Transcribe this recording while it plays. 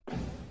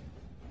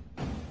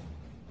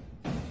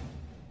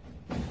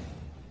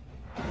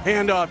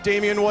Handoff,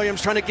 Damian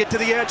Williams trying to get to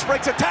the edge,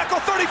 breaks a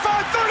tackle, 35,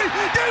 30,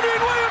 Damian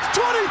Williams,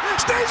 20,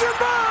 stays in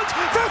bounds,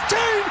 15,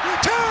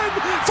 10,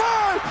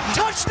 5,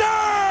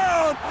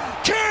 touchdown,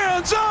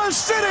 Kansas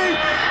City!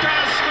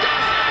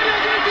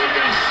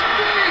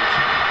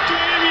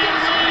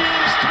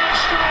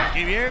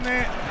 Aquí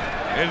viene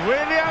el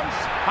Williams,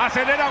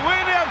 acelera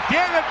Williams,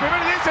 tiene el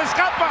primer 10, se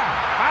escapa,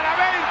 a la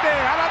 20,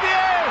 a la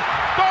 10,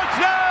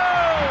 touchdown,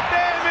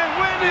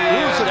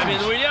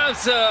 Damien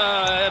Williams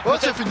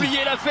peut-être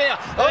plier l'affaire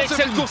avec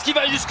cette course qui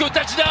va jusqu'au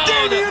touchdown.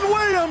 Damian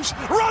Williams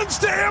runs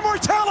to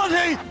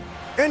immortality,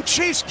 and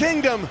Chiefs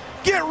Kingdom,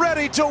 get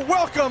ready to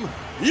welcome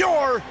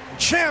your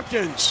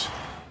champions.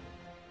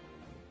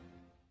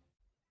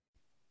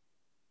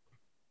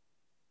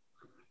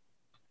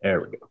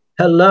 There we go.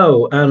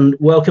 Hello, and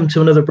welcome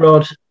to another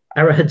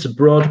Arrowheads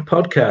Abroad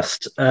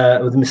podcast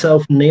with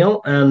myself,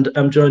 Neil, and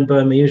I'm joined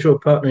by my usual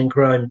partner in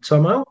crime,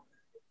 Tomo.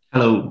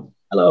 Hello.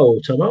 Hello,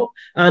 Tomo.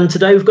 And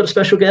today we've got a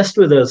special guest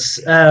with us.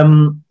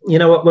 You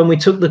know what, when we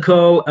took the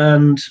call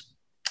and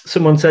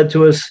someone said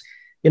to us,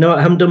 you know,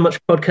 I haven't done much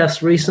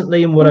podcast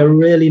recently, and what I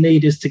really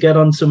need is to get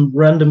on some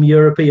random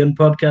European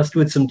podcast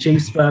with some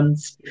Chiefs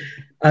fans.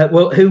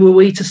 Well, who were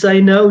we to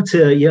say no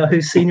to? Yahoo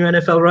senior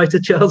NFL writer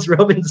Charles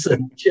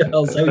Robinson.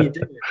 Charles, how are you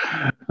doing?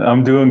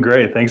 I'm doing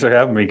great. Thanks for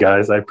having me,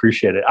 guys. I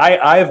appreciate it.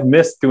 I've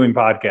missed doing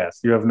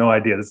podcasts. You have no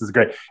idea. This is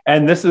great.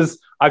 And this is,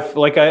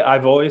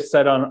 I've always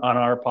said on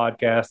our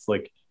podcast,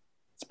 like,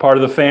 it's part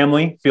of the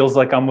family. Feels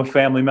like I'm with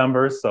family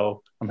members.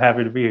 So I'm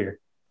happy to be here.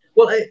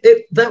 Well,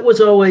 that was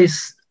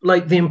always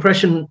like the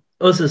impression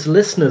us as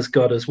listeners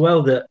got as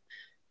well, that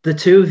the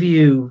two of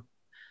you,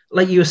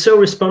 like, you're so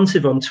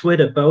responsive on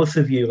Twitter, both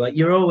of you. Like,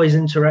 you're always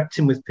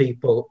interacting with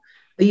people.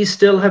 Are you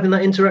still having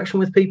that interaction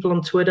with people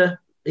on Twitter,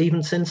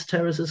 even since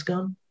Terrace has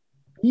gone?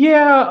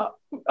 Yeah,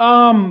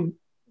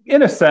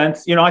 in a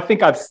sense. You know, I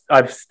think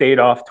I've stayed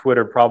off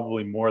Twitter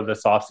probably more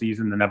this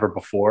offseason than ever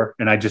before.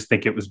 And I just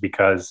think it was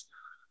because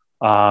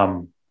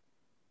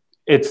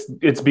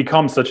it's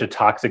become such a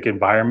toxic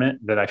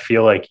environment that I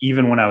feel like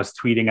even when I was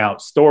tweeting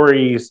out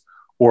stories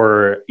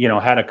or, you know,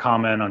 had a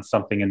comment on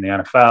something in the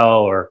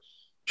NFL or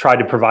tried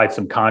to provide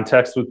some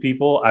context with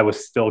people, I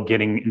was still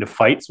getting into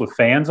fights with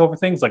fans over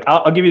things. Like,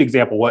 I'll give you an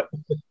example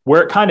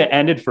where it kind of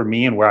ended for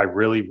me and where I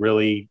really,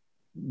 really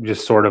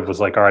just sort of was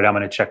like, all right, I'm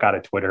going to check out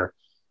of Twitter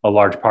a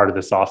large part of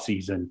this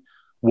offseason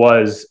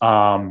was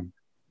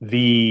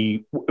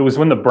it was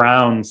when the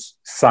Browns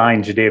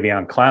signed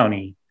Jadeveon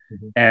Clowney.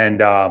 Mm-hmm.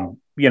 And,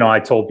 you know, I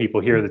told people,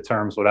 here are the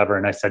terms, whatever.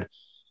 And I said,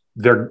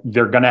 they're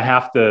going to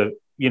have to,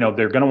 you know,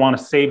 they're going to want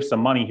to save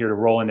some money here to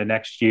roll into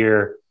next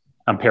year.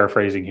 I'm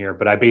paraphrasing here,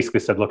 but I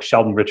basically said, look,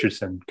 Sheldon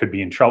Richardson could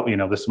be in trouble. You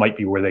know, this might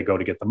be where they go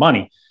to get the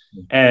money.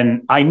 Mm-hmm.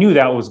 And I knew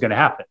that was going to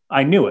happen.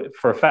 I knew it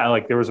for a fact.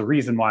 Like, there was a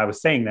reason why I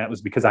was saying that,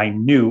 was because I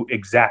knew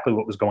exactly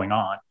what was going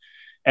on.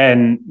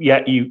 And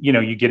yet you know,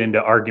 you get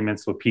into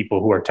arguments with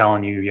people who are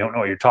telling you, you don't know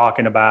what you're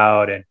talking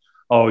about. And,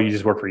 oh, you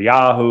just work for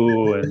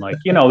Yahoo. And, like,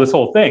 you know, this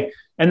whole thing.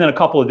 And then a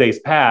couple of days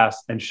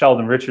pass and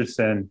Sheldon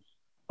Richardson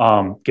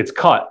gets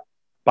cut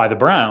by the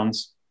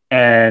Browns.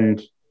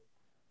 And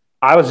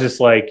I was just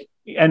like,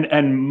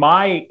 and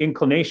my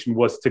inclination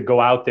was to go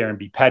out there and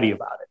be petty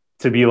about it,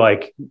 to be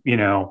like, you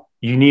know,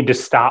 you need to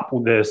stop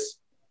with this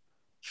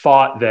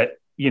thought that,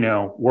 you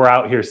know, we're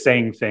out here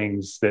saying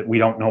things that we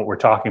don't know what we're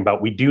talking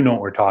about. We do know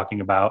what we're talking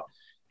about.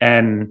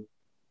 And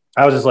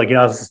I was just like, you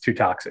know, this is too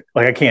toxic.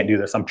 Like, I can't do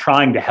this. I'm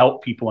trying to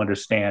help people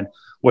understand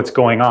what's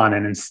going on.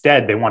 And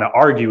instead they want to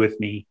argue with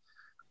me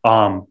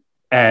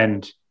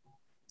and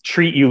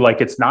treat you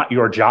like it's not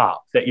your job,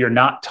 that you're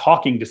not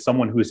talking to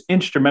someone who is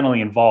instrumentally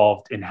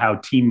involved in how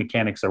team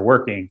mechanics are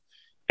working.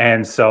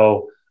 And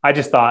so I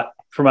just thought,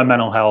 for my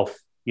mental health,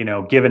 you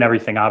know, given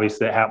everything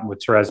obviously that happened with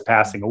Terez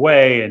passing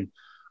away, and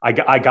I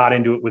got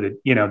into it with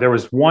it. You know, there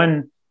was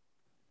one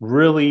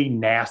really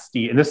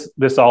nasty, and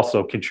this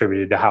also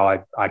contributed to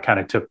how I kind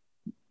of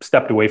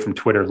stepped away from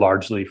Twitter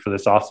largely for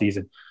this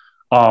offseason.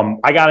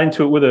 I got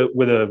into it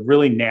with a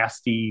really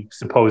nasty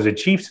supposed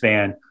Chiefs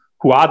fan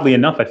who, oddly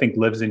enough, I think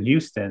lives in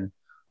Houston,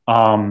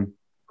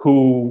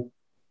 who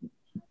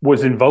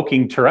was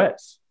invoking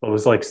Terez. It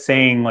was like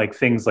saying like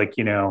things like,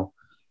 you know,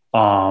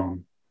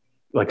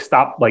 like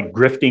stop like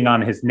grifting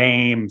on his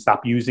name,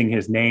 stop using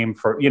his name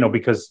for, you know,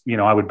 because, you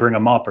know, I would bring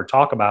him up or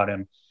talk about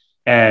him.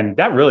 And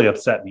that really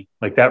upset me.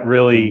 Like, that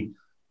really,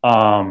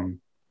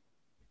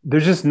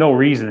 there's just no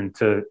reason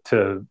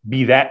to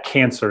be that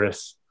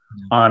cancerous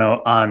on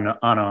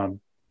a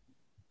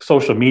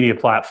social media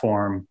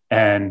platform.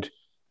 And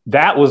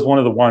that was one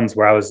of the ones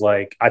where I was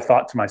like, I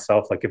thought to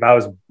myself, like, if I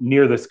was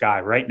near this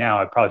guy right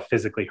now, I'd probably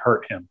physically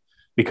hurt him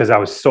because I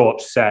was so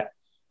upset.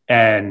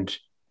 And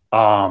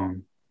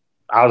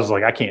I was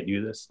like, I can't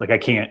do this. Like, I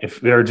can't, if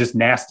they're just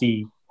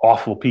nasty,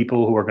 awful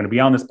people who are going to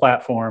be on this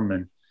platform,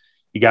 and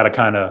you got to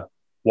kind of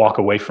walk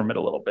away from it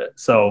a little bit.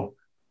 So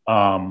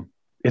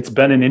it's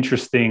been an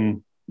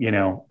interesting, you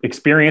know,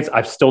 experience.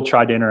 I've still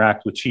tried to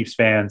interact with Chiefs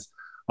fans,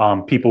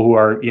 people who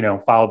are, you know,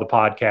 follow the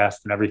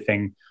podcast and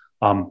everything.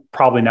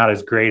 Probably not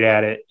as great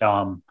at it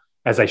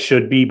as I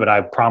should be, but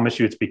I promise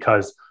you it's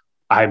because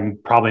I'm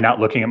probably not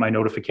looking at my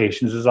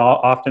notifications as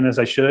often as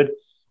I should.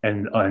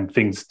 And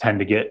things tend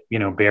to get,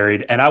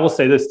 buried. And I will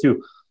say this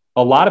too.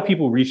 A lot of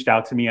people reached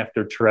out to me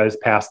after Terez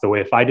passed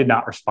away. If I did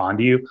not respond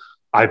to you,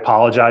 I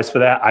apologize for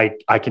that.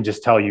 I can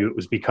just tell you it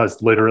was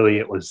because literally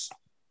it was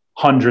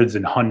hundreds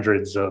and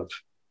hundreds of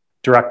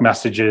direct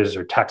messages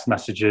or text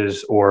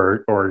messages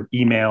or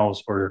emails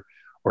or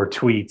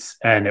tweets.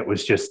 And it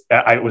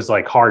was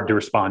like hard to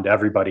respond to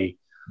everybody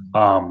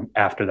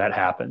after that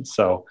happened.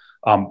 So,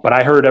 but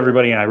I heard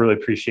everybody, and I really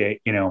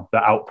appreciate, the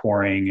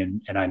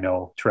outpouring. And I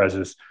know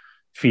Terez's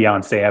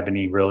fiance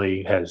Ebony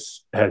really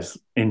has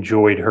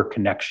enjoyed her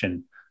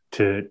connection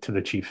to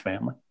the Chiefs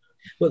family.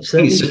 I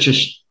think it's such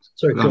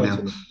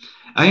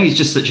I think it's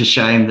just such a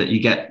shame that you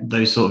get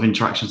those sort of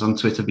interactions on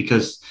Twitter,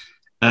 because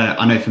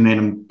I know for me, and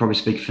I'm probably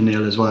speaking for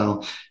Neil as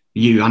well,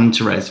 you and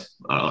Terez,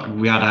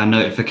 we had our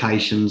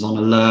notifications on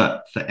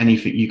alert for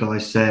anything you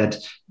guys said.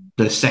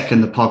 The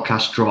second the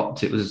podcast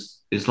dropped,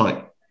 it's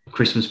like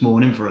Christmas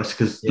morning for us,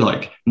 because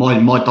like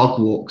my dog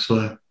walks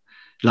were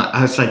like,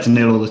 I say to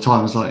Neil all the time,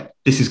 I was like,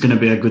 this is going to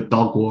be a good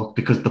dog walk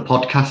because the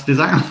podcast is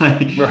out.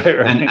 Right.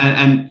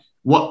 And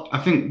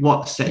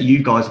what set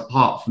you guys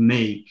apart for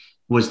me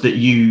was that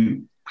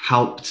you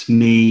helped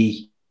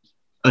me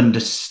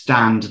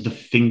understand the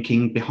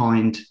thinking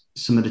behind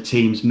some of the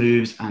team's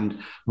moves and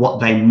what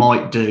they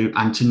might do,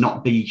 and to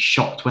not be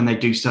shocked when they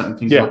do certain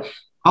things. Like,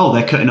 oh,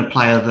 they're cutting a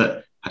player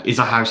that is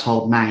a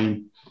household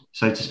name,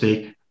 so to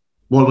speak.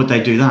 Why would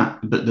they do that?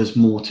 But there's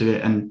more to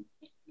it. And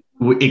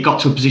it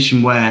got to a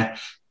position where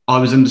I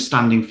was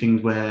understanding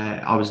things,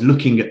 where I was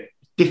looking at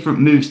different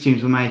moves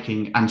teams were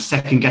making and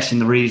second guessing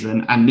the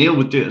reason. And Neil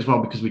would do it as well,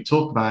 because we'd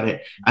talk about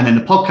it. And then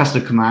the podcast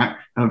would come out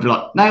and I'd be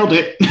like, nailed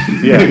it.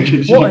 Yeah.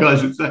 You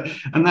guys would say.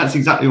 And that's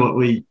exactly what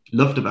we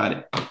loved about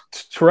it.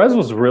 Terez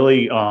was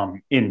really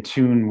in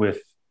tune with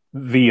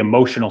the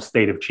emotional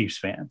state of Chiefs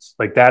fans.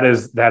 Like that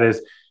is,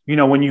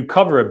 when you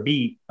cover a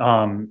beat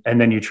and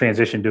then you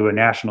transition to a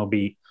national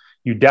beat,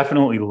 you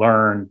definitely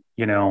learn,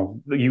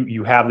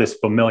 you have this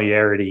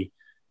familiarity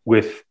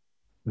with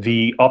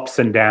the ups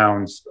and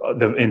downs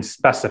in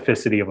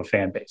specificity of a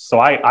fan base. So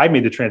I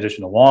made the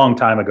transition a long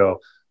time ago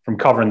from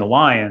covering the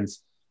Lions,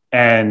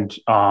 and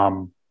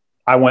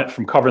I went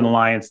from covering the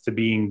Lions to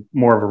being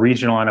more of a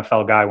regional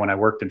NFL guy when I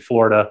worked in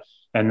Florida,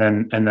 and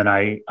then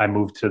I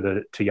moved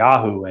to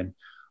Yahoo, and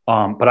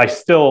but I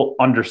still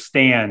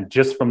understand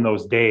just from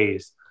those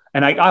days.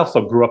 And I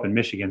also grew up in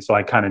Michigan, so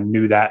I kind of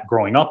knew that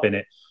growing up in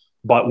it.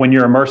 But when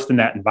you're immersed in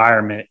that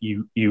environment,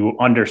 you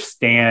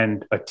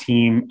understand a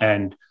team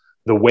and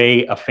the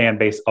way a fan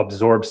base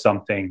absorbs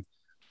something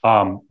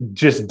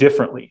just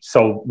differently.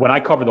 So when I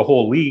cover the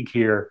whole league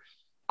here,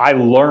 I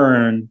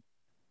learn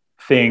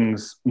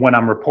things when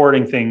I'm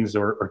reporting things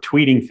or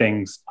tweeting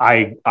things.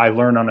 I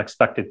learn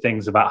unexpected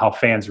things about how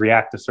fans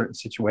react to certain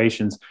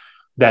situations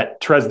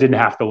that Terez didn't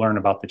have to learn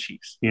about the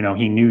Chiefs.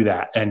 He knew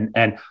that.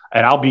 And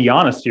I'll be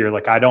honest here,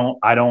 like I don't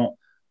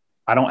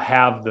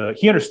have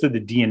he understood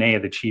the DNA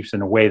of the Chiefs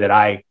in a way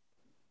that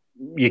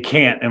you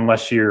can't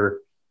unless you're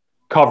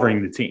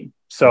covering the team.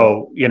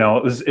 So,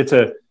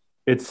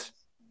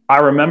 I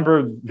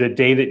remember the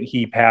day that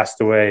he passed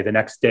away. The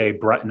next day,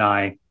 Brett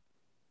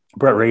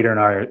Rader and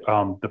I,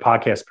 the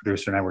podcast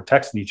producer, and I were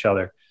texting each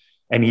other,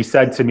 and he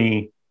said to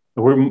me,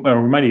 we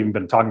might have even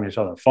been talking to each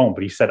other on the phone,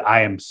 but he said,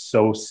 I am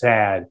so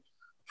sad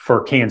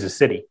for Kansas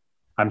City.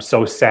 I'm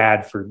so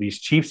sad for these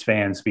Chiefs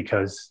fans,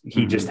 because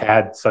he just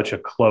had such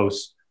a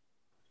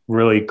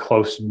really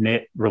close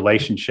knit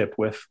relationship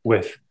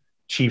with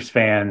Chiefs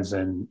fans,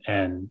 and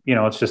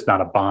it's just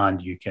not a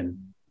bond you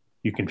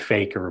can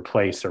fake or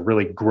replace or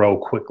really grow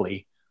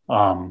quickly.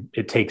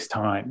 It takes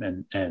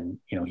time, and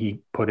he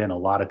put in a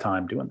lot of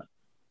time doing that.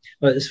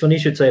 Well, it's funny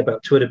you should say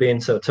about Twitter being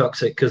so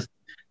toxic, because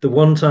the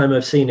one time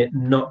I've seen it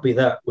not be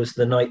that was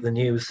the night the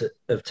news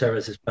of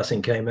Terez's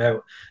passing came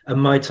out, and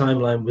my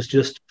timeline was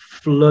just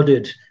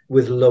flooded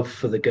with love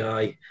for the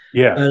guy.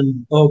 Yeah,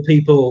 and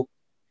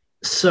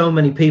so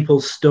many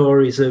people's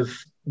stories of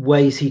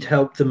ways he'd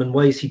helped them and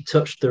ways he'd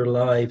touched their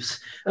lives.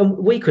 And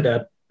we could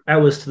add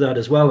hours to that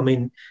as well. I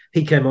mean,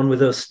 he came on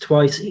with us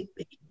twice.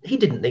 He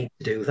didn't need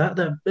to do that.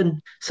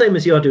 And same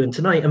as you're doing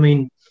tonight. I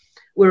mean,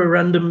 we're a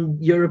random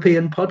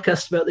European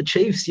podcast about the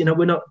Chiefs.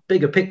 We're not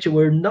bigger picture.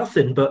 We're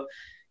nothing. But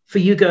for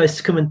you guys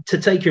to come and to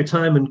take your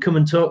time and come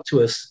and talk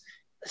to us,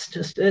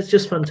 it's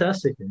just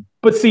fantastic.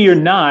 But see, you're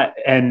not.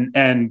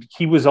 And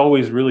he was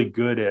always really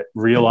good at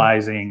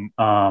realizing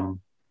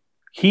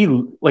he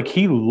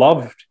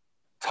loved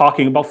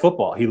talking about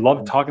football. He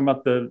loved talking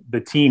about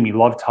the team. He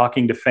loved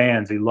talking to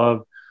fans. He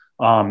loved,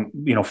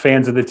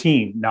 fans of the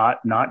team,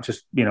 not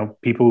just,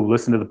 people who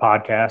listen to the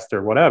podcast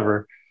or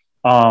whatever.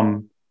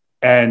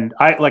 And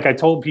I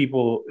told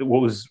people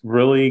what was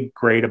really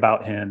great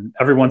about him.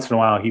 Every once in a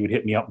while, he would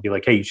hit me up and be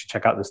like, hey, you should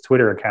check out this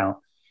Twitter account.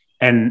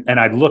 And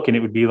I'd look, and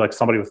it would be like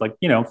somebody with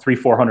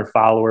 300-400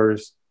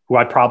 followers who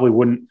I probably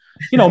wouldn't,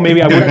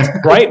 maybe I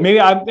wouldn't, right? Maybe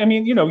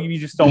you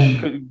just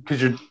don't, because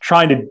you're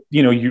trying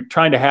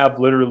to have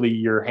literally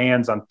your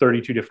hands on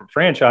 32 different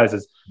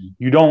franchises.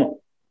 You don't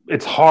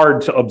it's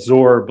hard to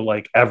absorb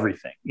like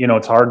everything,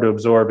 it's hard to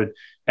absorb it.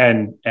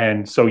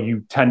 And so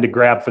you tend to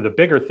grab for the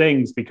bigger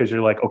things because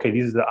you're like, okay,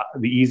 these are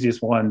the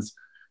easiest ones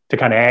to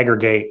kind of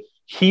aggregate.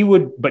 He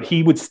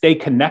would stay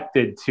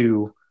connected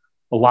to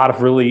a lot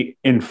of really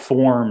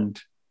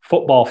informed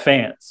football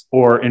fans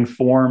or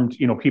informed,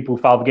 people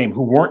who follow the game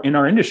who weren't in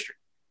our industry.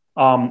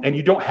 And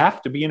you don't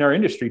have to be in our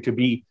industry to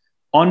be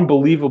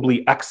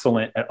unbelievably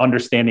excellent at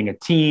understanding a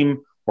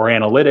team or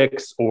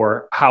analytics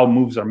or how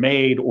moves are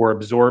made or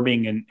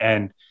absorbing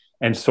and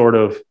sort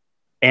of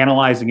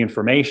analyzing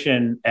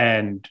information.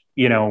 And,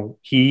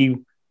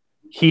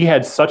 he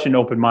had such an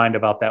open mind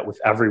about that with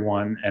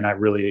everyone. And I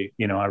really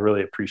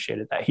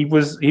appreciated that. He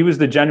was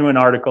the genuine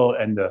article,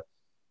 and the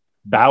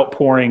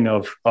outpouring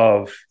of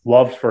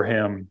love for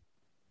him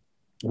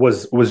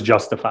was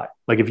justified.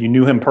 Like if you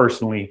knew him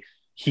personally,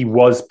 he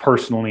was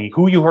personally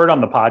who you heard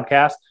on the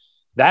podcast.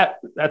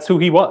 That's who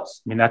he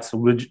was. I mean, that's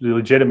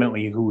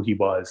legitimately who he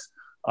was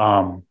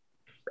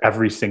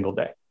every single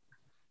day.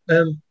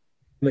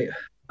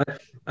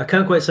 I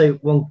can't quite say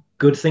one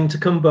good thing to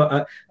come,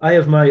 but I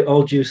have my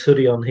All Juice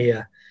hoodie on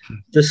here.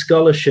 The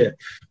scholarship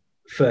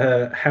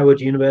for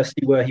Howard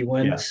University, where he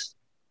went,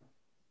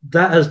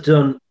 that has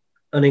done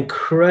an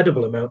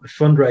incredible amount of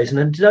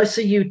fundraising. And did I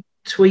see you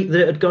tweet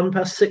that it had gone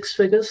past six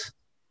figures?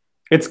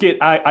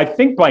 I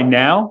think by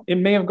now it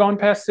may have gone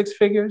past six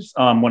figures.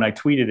 When I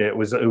tweeted it,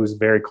 it was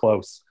very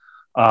close.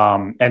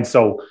 And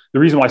so the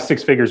reason why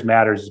six figures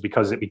matters is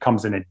because it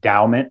becomes an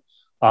endowment.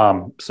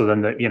 So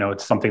then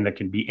it's something that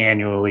can be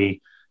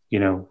annually,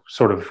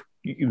 sort of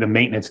the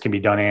maintenance can be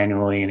done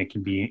annually, and it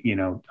can be,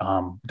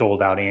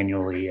 doled out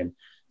annually. And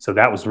so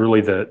that was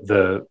really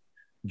the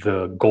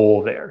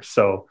goal there.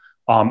 So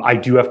I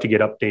do have to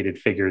get updated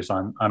figures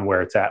on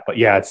where it's at, but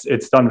yeah,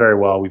 it's done very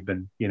well. We've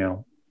been,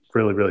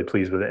 really, really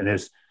pleased with it.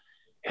 And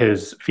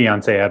his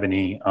fiance,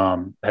 Ebony,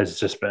 has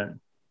just been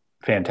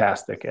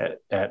fantastic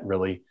at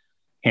really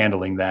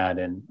handling that.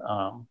 And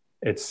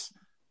it's,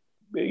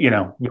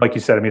 like you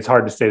said, I mean, it's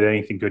hard to say that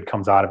anything good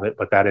comes out of it,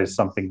 but that is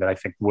something that I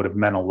think would have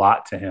meant a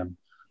lot to him,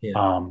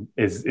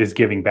 is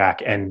giving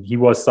back. And he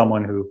was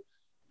someone who,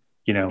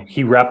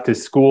 he repped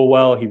his school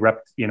well, he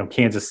repped,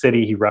 Kansas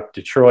City, he repped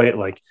Detroit,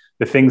 like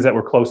the things that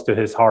were close to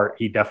his heart,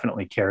 he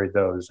definitely carried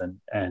those.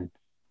 And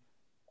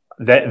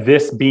that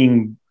this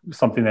being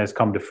something that has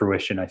come to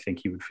fruition, I think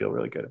he would feel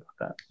really good about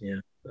that. Yeah,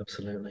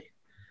 absolutely.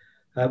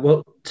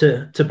 Well,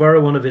 to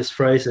borrow one of his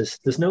phrases,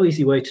 there's no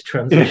easy way to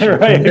transition.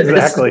 Right,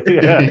 exactly.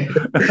 Yeah.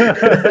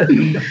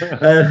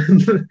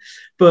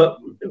 But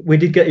we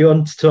did get you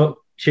on to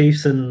talk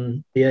Chiefs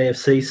and the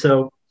AFC.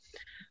 So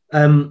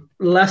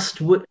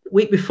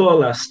week before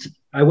last,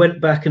 I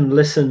went back and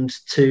listened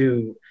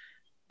to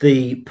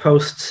the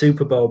post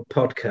Super Bowl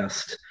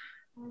podcast.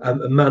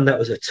 Man, that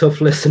was a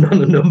tough listen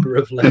on a number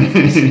of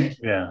levels.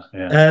 Yeah.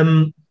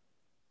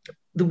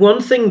 The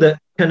one thing that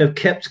kind of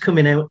kept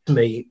coming out to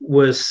me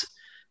was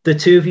the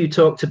two of you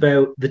talked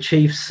about the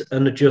Chiefs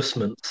and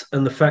adjustments,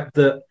 and the fact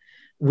that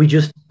we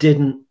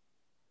didn't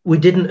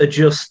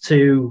adjust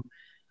to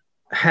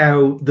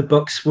how the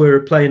Bucs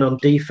were playing on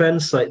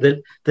defense. Like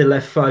they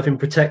left five in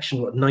protection,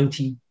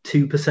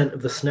 92%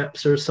 of the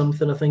snaps or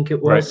something, I think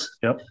it was.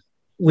 Right. Yep.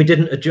 We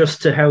didn't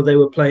adjust to how they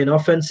were playing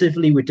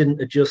offensively. We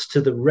didn't adjust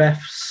to the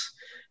refs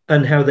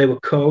and how they were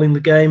calling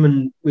the game,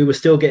 and we were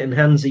still getting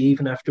handsy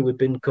even after we'd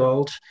been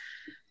called.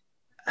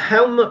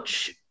 How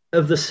much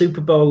of the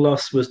Super Bowl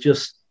loss was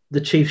just the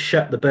Chiefs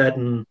shat the bed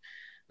and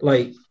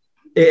like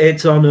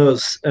it's on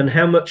us, and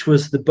how much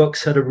was the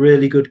Bucs had a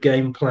really good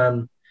game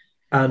plan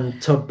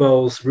and Todd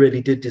Bowles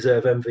really did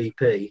deserve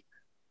MVP?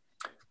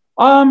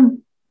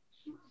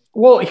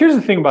 Well, here's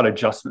the thing about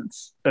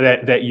adjustments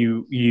that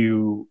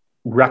you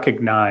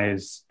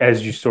recognize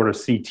as you sort of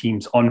see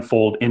teams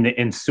unfold in the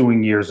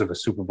ensuing years of a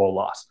Super Bowl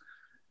loss.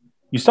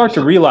 You start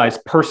to realize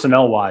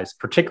personnel-wise,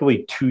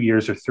 particularly 2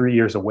 years or 3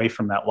 years away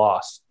from that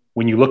loss,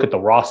 when you look at the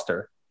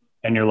roster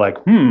and you're like,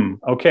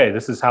 okay,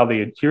 this is how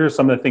here are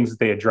some of the things that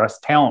they address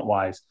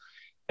talent-wise.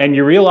 And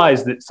you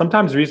realize that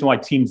sometimes the reason why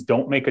teams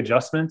don't make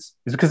adjustments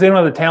is because they don't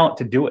have the talent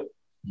to do it.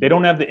 They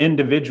don't have the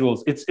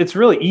individuals. It's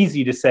really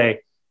easy to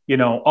say,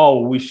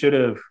 we should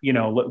have,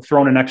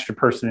 thrown an extra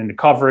person into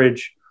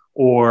coverage,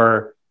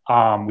 or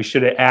we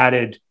should have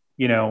added,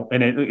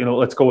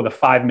 let's go with a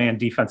 5-man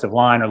defensive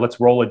line, or let's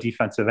roll a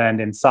defensive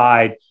end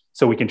inside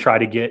so we can try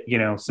to get,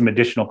 some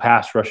additional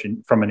pass rush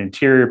from an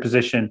interior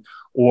position,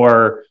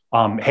 or,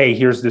 hey,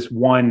 here's this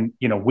one,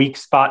 weak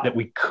spot that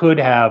we could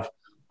have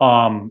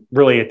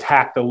really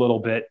attacked a little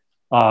bit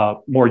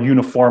more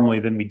uniformly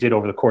than we did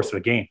over the course of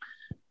a game.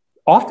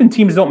 Often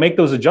teams don't make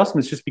those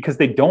adjustments just because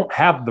they don't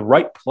have the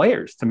right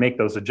players to make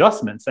those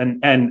adjustments.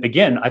 And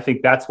again, I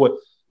think that's what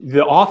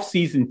the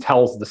offseason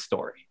tells the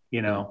story,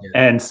 Yeah.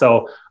 And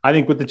so I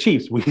think with the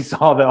Chiefs, we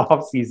saw the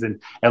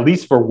offseason, at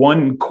least for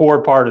one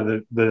core part of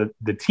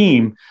the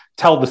team,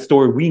 tell the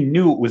story we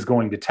knew it was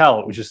going to tell.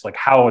 It was just like,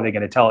 how are they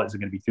going to tell it? Is it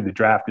going to be through the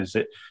draft? Is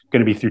it going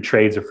to be through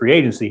trades or free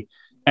agency?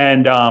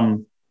 And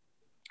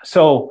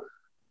so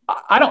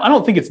I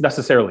don't think it's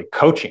necessarily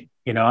coaching.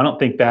 You know, I don't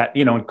think that,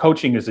 you know, and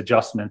coaching is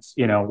adjustments,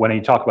 you know, when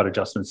you talk about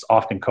adjustments,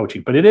 often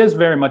coaching, but it is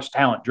very much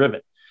talent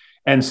driven.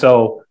 And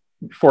so,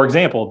 for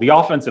example, the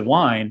offensive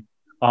line,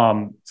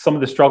 some of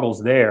the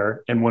struggles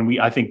there. And when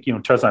I think, you know,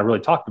 Charles and I really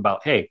talked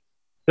about, hey,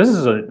 this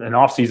is an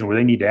offseason where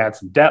they need to add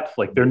some depth.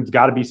 Like there's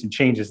got to be some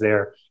changes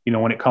there, you know,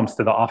 when it comes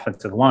to the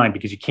offensive line,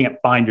 because you can't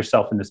find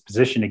yourself in this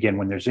position again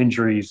when there's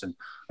injuries and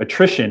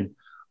attrition.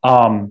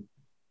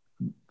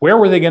 Where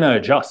were they going to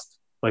adjust?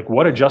 Like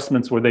what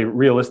adjustments were they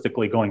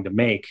realistically going to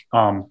make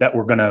that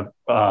were going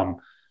to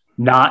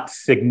not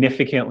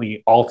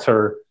significantly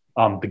alter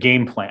the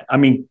game plan? I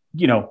mean,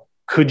 you know,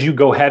 could you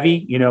go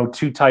heavy, you know,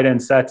 2 tight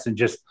end sets and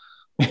just,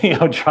 you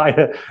know, try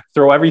to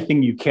throw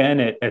everything you can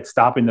at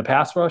stopping the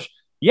pass rush?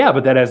 Yeah,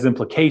 but that has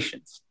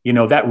implications. You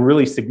know, that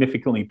really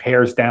significantly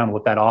pares down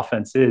what that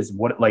offense is and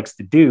what it likes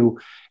to do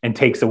and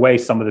takes away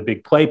some of the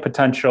big play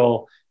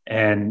potential.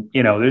 And,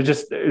 you know,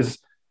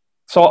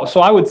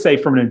 So I would say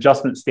from an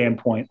adjustment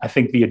standpoint, I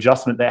think the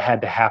adjustment that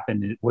had to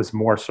happen was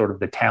more sort of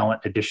the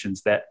talent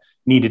additions that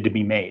needed to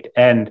be made.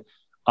 And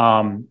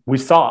we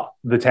saw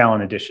the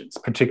talent additions,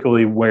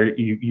 particularly where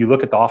you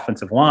look at the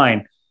offensive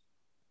line.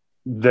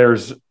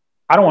 There's,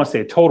 I don't want to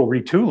say a total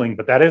retooling,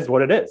 but that is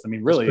what it is. I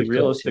mean, really,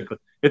 realistically,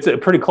 it's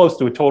pretty close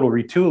to a total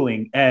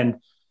retooling. And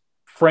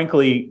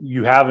frankly,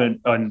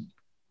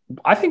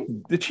 I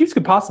think the Chiefs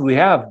could possibly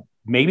have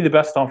maybe the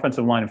best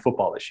offensive line in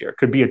football this year. It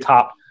could be a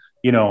top,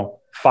 you know,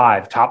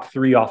 5, top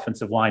 3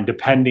 offensive line,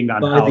 depending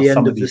on by the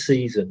end of the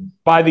season.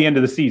 By the end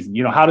of the season,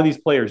 you know, how do these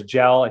players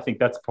gel? I think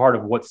that's part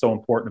of what's so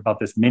important about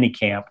this mini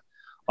camp,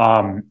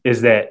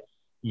 is that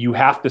you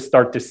have to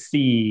start to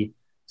see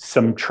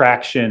some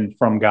traction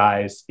from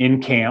guys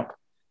in camp,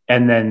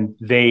 and then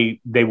they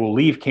will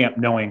leave camp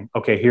knowing,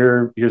 okay,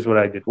 here's what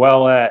I did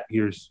well at.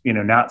 Here's, you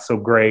know, not so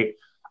great.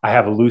 I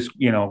have a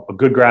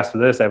good grasp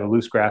of this. I have a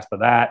loose grasp of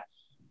that,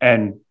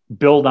 and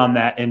build on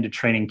that into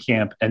training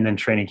camp. And then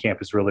training camp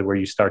is really where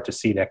you start to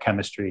see that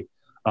chemistry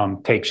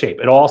take shape.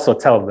 It'll also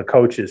tell the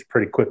coaches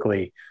pretty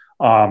quickly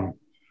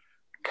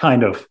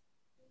kind of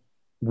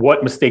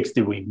what mistakes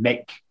did we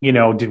make? You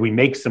know, did we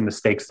make some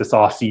mistakes this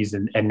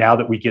offseason? And now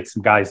that we get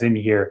some guys in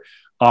here,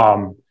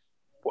 a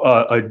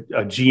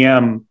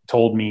GM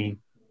told me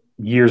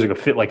years ago,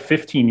 like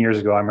 15 years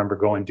ago, I remember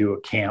going to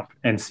a camp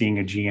and seeing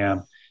a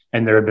GM,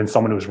 and there had been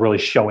someone who was really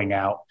showing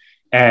out.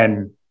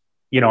 And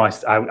you know,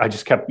 I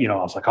just kept, you know,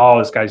 I was like, oh,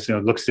 this guy's, you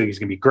know, looks like he's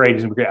going to be great.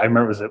 He's going to be great. I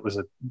remember it was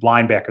a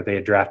linebacker they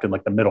had drafted in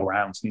like the middle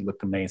rounds, and he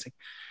looked amazing.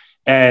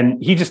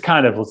 And he just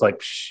kind of was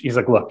like, he's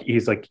like, look,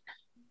 he's like,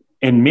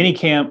 in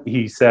minicamp,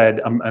 he said,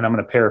 and I'm going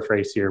to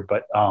paraphrase here,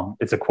 but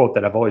it's a quote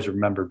that I've always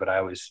remembered, but I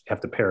always have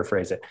to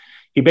paraphrase it.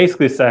 He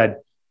basically said,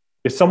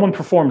 if someone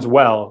performs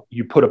well,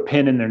 you put a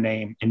pin in their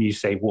name and you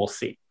say, we'll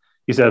see.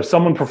 He said, if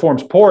someone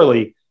performs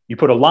poorly, you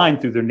put a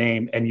line through their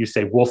name and you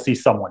say, we'll see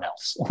someone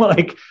else.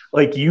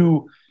 like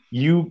you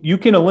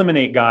can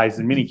eliminate guys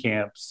in mini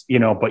camps, you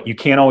know, but you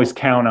can't always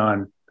count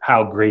on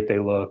how great they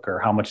look or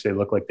how much they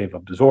look like they've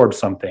absorbed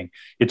something.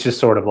 It's just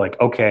sort of like,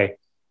 okay,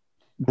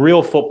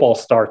 real football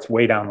starts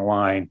way down the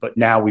line, but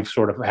now we've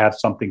sort of have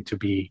something to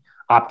be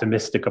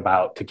optimistic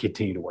about to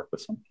continue to work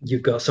with them.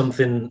 You've got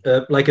something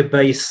like a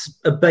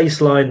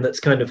baseline that's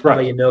kind of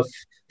high enough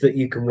that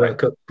you can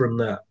work up from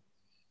that.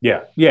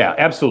 Yeah,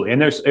 absolutely.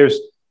 And there's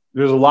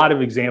a lot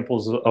of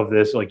examples of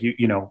this, like,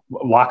 you know,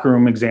 locker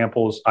room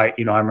examples. I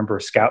remember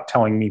a scout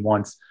telling me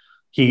once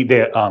he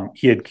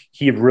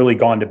had really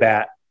gone to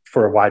bat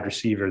for a wide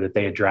receiver that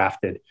they had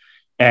drafted,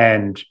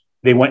 and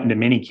they went into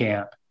mini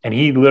camp, and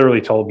he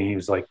literally told me, he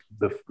was like,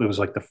 it was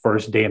like the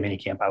first day of mini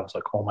camp. I was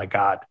like, oh my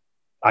God,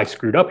 I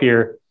screwed up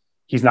here.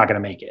 He's not going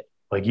to make it.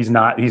 Like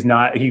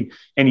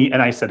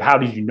and I said, how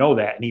did you know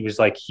that? And he was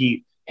like,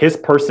 his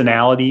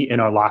personality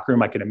in our locker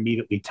room, I could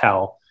immediately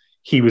tell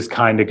he was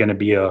kind of going to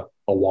be a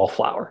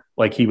wallflower.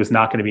 Like he was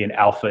not going to be an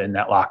alpha in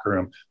that locker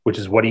room, which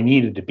is what he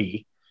needed to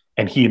be.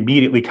 And he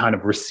immediately kind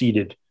of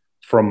receded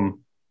from,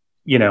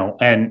 you know,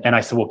 and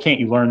I said, well, can't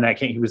you learn that?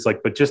 He was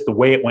like, but just the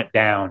way it went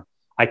down,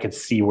 I could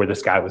see where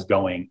this guy was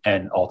going.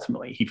 And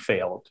ultimately he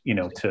failed, you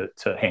know, to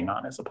hang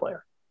on as a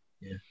player.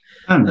 Yeah.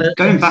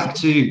 Going back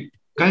to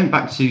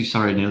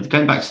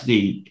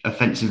the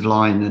offensive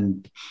line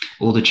and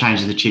all the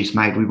changes the Chiefs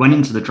made, we went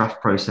into the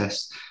draft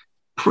process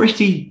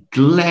pretty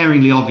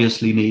glaringly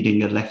obviously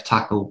needing a left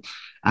tackle,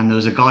 and there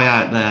was a guy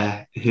out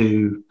there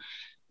who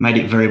made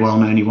it very well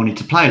known he wanted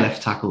to play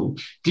left tackle.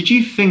 Did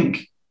you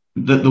think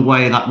that the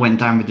way that went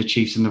down with the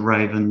Chiefs and the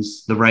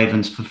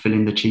Ravens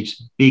fulfilling the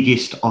Chiefs'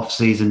 biggest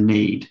off-season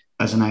need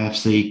as an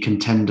AFC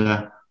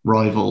contender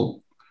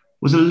rival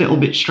was a little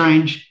bit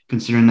strange,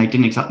 considering they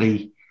didn't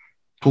exactly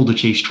pull the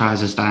Chiefs'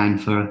 trousers down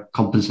for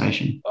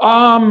compensation?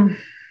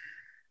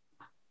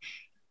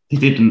 He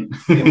didn't.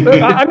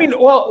 I mean,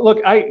 well, look,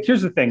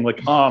 here's the thing.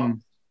 Like, I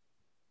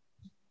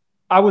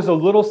was a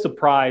little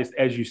surprised,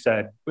 as you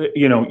said,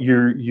 you know,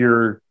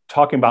 you're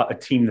talking about a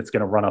team that's going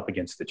to run up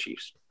against the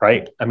Chiefs,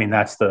 right? I mean,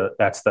 that's the,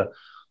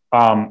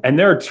 and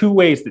there are two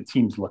ways that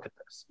teams look at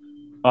this.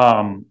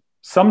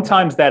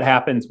 Sometimes that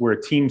happens where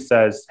a team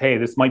says, hey,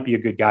 this might be a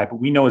good guy, but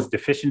we know his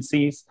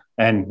deficiencies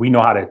and we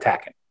know how to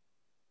attack him.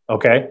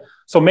 Okay.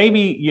 So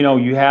maybe,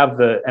 you have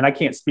and I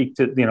can't speak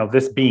to,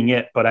 this being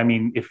it, but I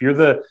mean, if you're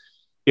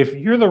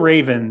the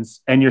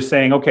Ravens and you're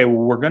saying, okay, well,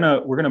 we're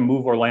going to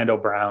move Orlando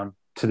Brown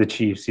to the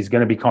Chiefs. He's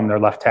going to become their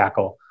left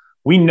tackle.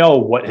 We know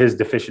what his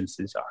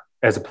deficiencies are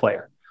as a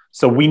player.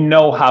 So we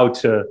know how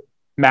to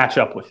match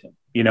up with him.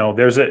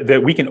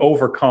 That we can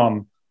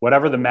overcome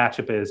whatever the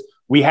matchup is.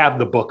 We have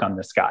the book on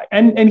this guy,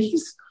 and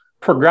he's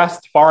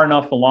progressed far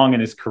enough along in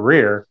his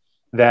career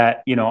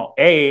that,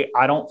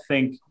 I don't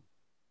think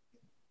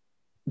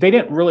they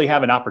didn't really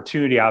have an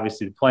opportunity,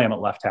 obviously, to play him at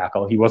left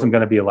tackle. He wasn't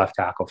going to be a left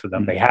tackle for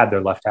them. They had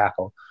their left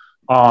tackle.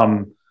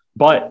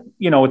 But,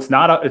 it's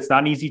not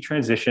an easy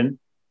transition,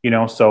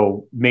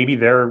 so maybe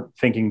they're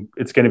thinking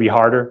it's going to be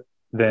harder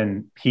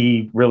than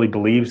he really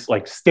believes,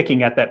 like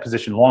sticking at that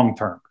position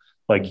long-term.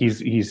 Like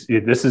this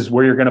is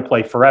where you're going to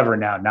play forever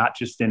now, not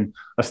just in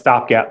a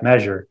stopgap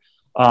measure.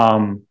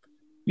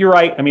 You're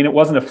right. I mean, it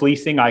wasn't a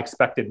fleecing. I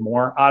expected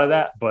more out of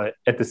that, but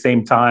at the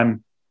same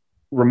time,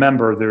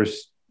 remember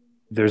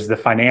there's the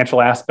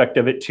financial aspect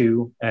of it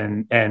too.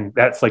 And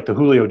that's like the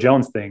Julio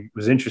Jones thing. It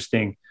was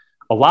interesting.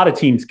 A lot of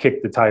teams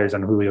kicked the tires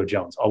on Julio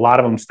Jones. A lot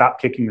of them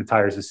stopped kicking the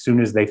tires as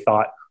soon as they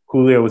thought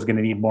Julio was going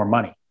to need more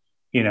money.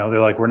 They're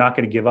like, we're not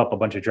going to give up a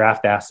bunch of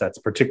draft assets,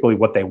 particularly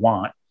what they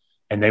want.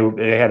 And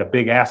they had a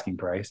big asking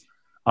price,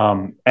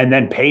 and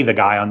then pay the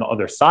guy on the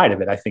other side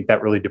of it. I think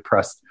that really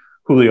depressed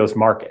Julio's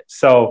market.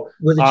 So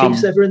were the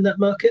Chiefs ever in that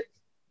market?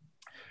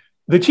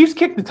 The Chiefs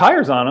kicked the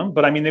tires on him,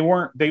 but I mean,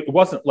 it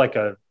wasn't like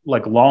a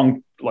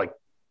long,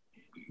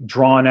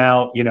 drawn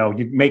out,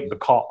 you make the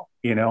call,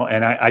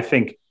 and I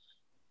think,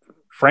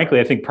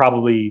 frankly,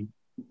 probably,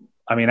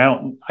 I mean,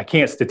 I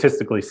can't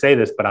statistically say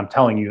this, but I'm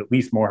telling you at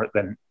least more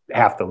than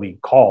half the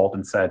league called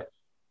and said,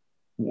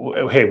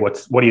 hey,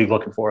 what are you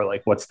looking for?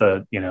 Like, what's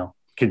the,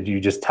 could you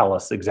just tell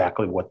us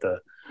exactly what the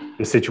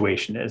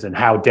situation is and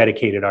how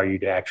dedicated are you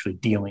to actually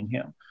dealing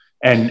him?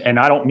 And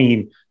I don't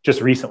mean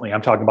just recently,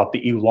 I'm talking about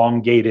the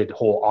elongated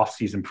whole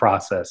offseason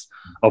process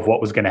of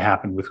what was going to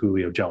happen with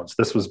Julio Jones.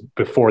 This was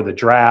before the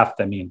draft.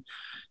 I mean,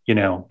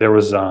 there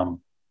was,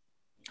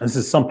 this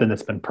is something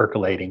that's been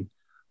percolating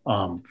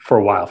for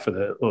a while for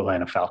the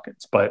Atlanta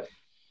Falcons, but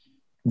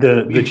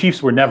the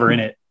Chiefs were never in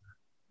it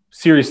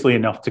seriously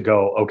enough to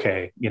go,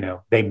 okay,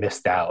 they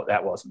missed out.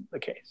 That wasn't the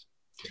case.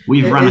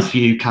 We've run a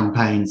few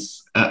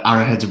campaigns at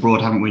Arrowheads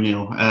Abroad, haven't we,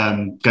 Neil?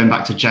 Going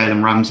back to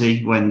Jalen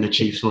Ramsey when the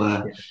Chiefs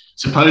were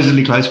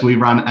supposedly close. We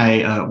ran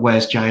a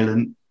Where's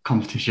Jalen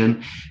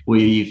competition.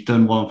 We've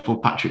done one for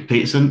Patrick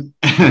Peterson.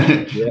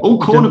 All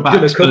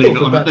cornerbacks, believe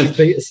it or not.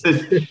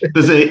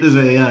 There's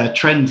a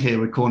trend here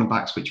with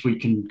cornerbacks, which we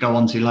can go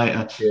on to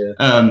later.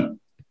 Yeah.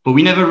 But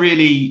we never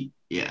really,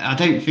 I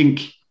don't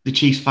think the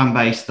Chiefs fan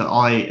base that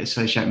I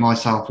associate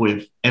myself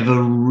with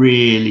ever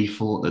really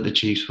thought that the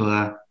Chiefs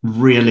were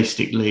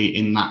realistically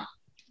in that.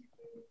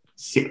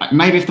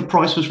 Maybe if the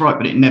price was right,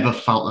 but it never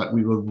felt like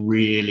we were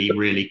really,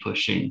 really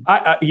pushing.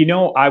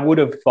 I would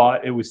have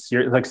thought it was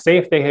serious. Like, say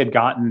if they had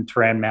gotten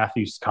Tyrann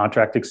Mathieu's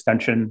contract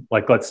extension,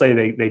 like let's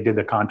say they did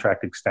the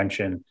contract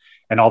extension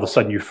and all of a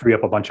sudden you free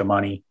up a bunch of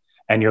money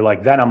and you're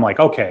like, then I'm like,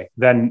 okay,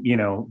 then,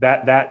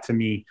 that to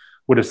me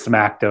would have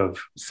smacked of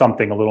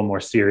something a little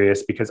more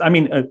serious because I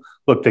mean,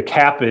 look, the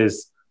cap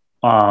is,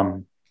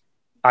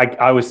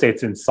 I would say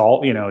it's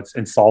it's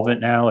insolvent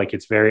now. Like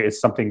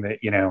it's something that,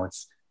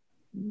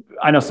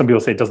 I know some people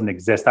say it doesn't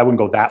exist. I wouldn't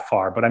go that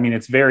far, but I mean,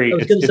 it's very. I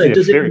was going to say,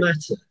 does it matter?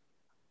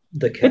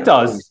 The cap? It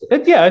does.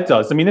 It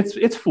does. I mean,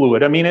 it's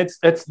fluid. I mean, it's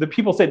the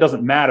people say it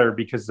doesn't matter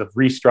because of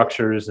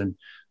restructures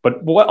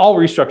but what all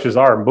restructures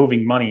are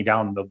moving money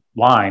down the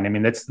line. I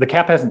mean, the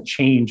cap hasn't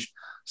changed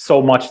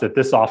so much that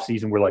this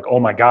offseason we're like, oh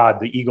my God,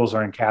 the Eagles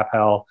are in cap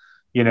hell.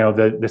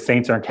 The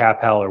Saints are in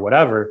cap hell or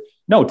whatever.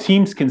 No,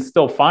 teams can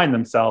still find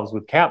themselves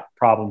with cap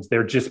problems.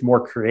 They're just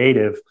more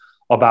creative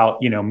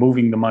about,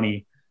 moving the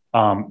money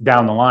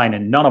down the line,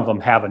 and none of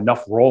them have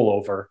enough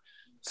rollover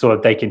so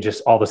that they can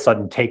just all of a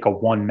sudden take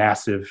one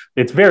massive.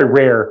 It's very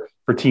rare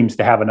for teams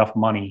to have enough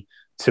money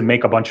to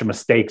make a bunch of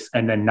mistakes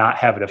and then not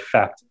have it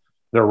affect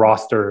their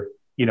roster,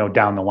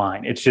 down the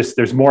line. It's just,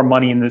 there's more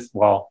money in this.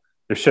 Well,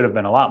 there should have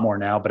been a lot more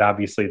now, but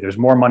obviously there's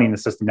more money in the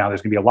system now.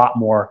 There's going to be a lot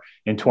more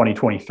in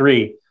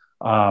 2023.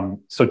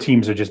 So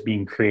teams are just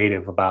being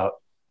creative about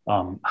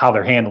how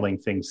they're handling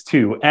things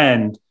too.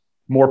 And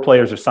more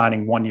players are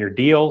signing 1-year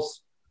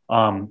deals.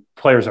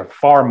 Players are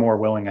far more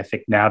willing, I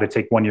think, now to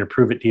take 1-year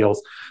prove-it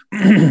deals,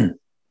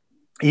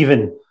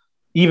 even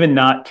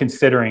not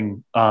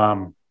considering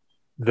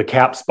the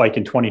cap spike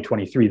in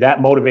 2023.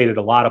 That motivated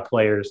a lot of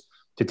players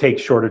to take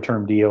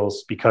shorter-term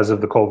deals because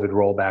of the COVID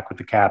rollback with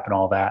the cap and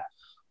all that.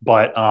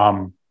 But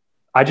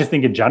I just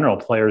think in general,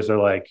 players are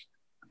like,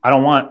 I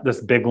don't want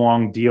this big,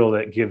 long deal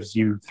that gives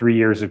you 3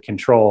 years of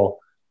control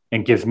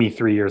and gives me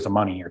 3 years of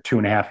money or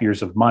 2.5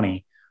 years of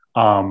money.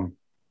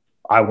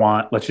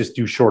 Let's just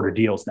do shorter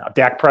deals now.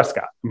 Dak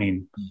Prescott,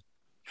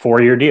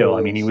 4-year deal.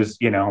 I mean, he was,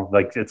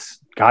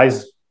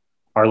 guys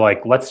are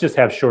like, let's just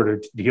have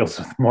shorter deals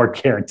with more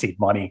guaranteed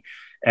money.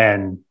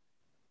 And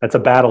that's a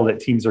battle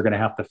that teams are going to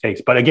have to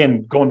face. But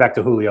again, going back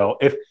to Julio,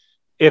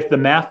 if the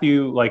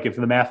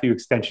Matthew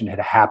extension had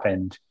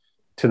happened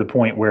to the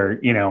point where,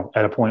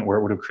 at a point where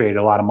it would have created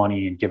a lot of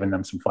money and given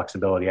them some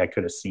flexibility, I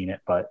could have seen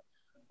it, but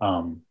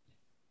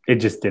it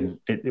just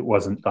didn't. It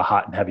wasn't the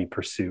hot and heavy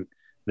pursuit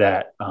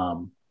that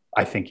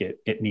I think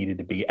it needed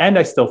to be. And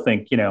I still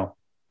think,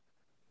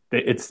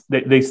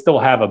 they still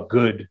have a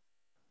good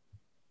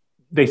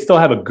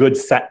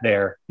set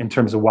there in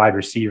terms of wide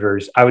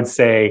receivers. I would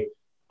say,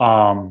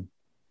 are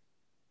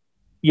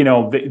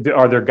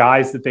there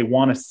guys that they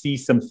want to see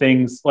some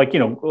things like,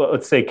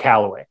 let's say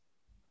Callaway.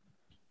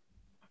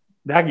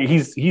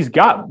 He's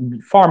got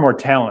far more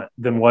talent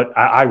than what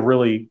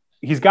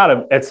he's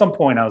got at some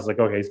point I was like,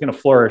 okay, he's going to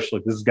flourish.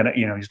 Like this is going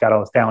to, he's got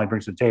all this talent he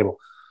brings to the table,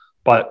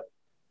 but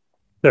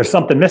there's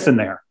something missing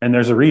there. And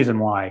there's a reason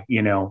why,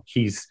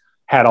 he's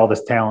had all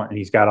this talent and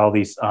he's got all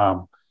these,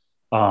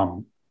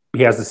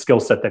 he has the skill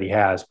set that he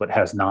has, but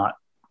has not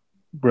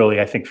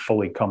really, I think,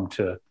 fully come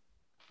to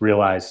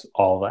realize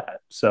all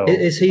that. So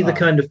is he the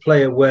kind of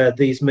player where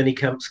these mini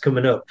camps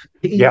coming up,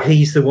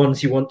 he's the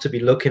ones you want to be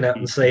looking at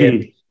and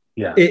saying,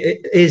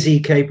 is he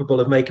capable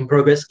of making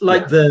progress?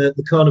 Like the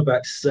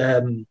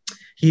cornerbacks,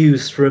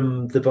 Hughes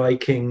from the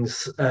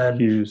Vikings,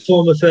 and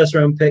former first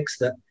round picks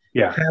that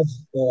have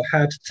or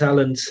had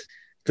talent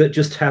that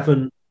just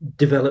haven't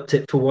developed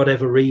it for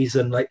whatever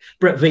reason. Like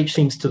Brett Veach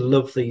seems to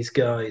love these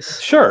guys.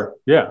 Sure.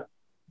 Yeah.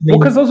 Well,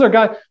 because those are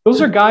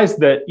guys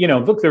that,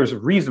 look, there's a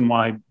reason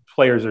why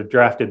players are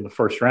drafted in the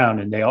first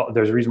round, and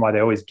there's a reason why they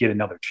always get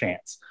another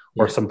chance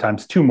or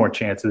sometimes two more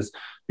chances,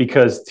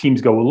 because teams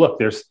go, well, look,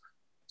 there's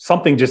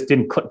something just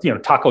didn't click.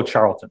 Taco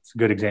Charlton's a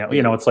good example.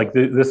 It's like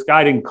this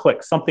guy didn't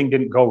click. Something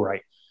didn't go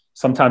right.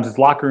 Sometimes it's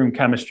locker room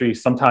chemistry.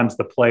 Sometimes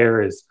the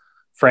player is,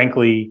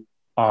 frankly,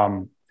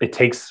 it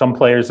takes some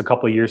players a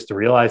couple of years to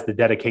realize the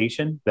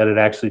dedication that it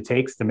actually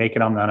takes to make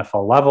it on the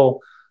NFL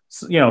level.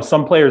 So,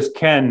 some players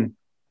can,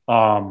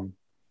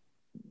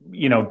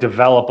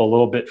 develop a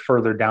little bit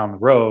further down the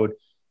road,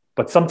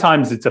 but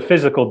sometimes it's a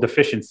physical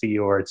deficiency,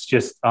 or it's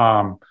just,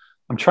 I'm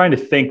trying to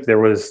think. There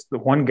was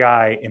one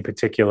guy in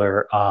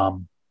particular,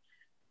 I'm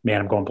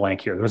going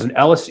blank here. There was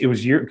it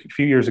was a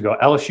few years ago,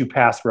 LSU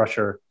pass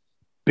rusher,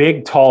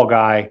 big, tall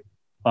guy.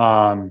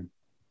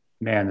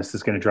 This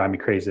is going to drive me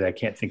crazy that I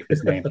can't think of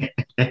his name.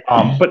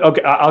 But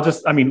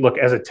okay, look,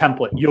 as a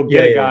template, you'll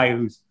get a guy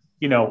who's,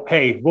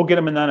 hey, we'll get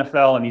him in the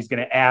NFL and he's going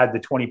to add the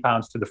 20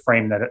 pounds to the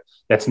frame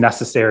that's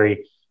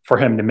necessary for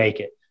him to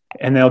make it.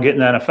 And they'll get in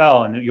the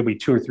NFL and you'll be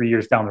 2 or 3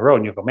 years down the road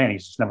and you'll go, man,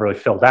 he's just never really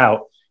filled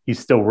out. He's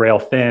still rail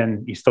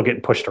thin. He's still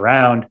getting pushed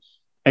around.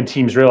 And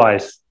teams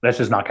realize that's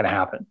just not going to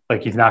happen.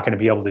 Like, he's not going to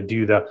be able to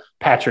do the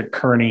Patrick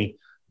Kearney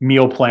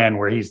meal plan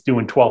where he's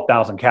doing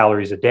 12,000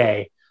 calories a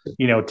day,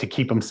 to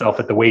keep himself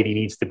at the weight he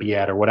needs to be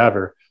at or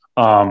whatever.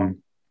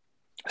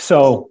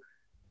 So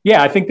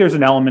yeah, I think there's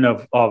an element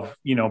of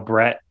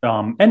Brett,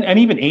 and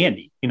even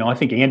Andy. I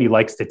think Andy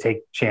likes to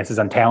take chances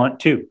on talent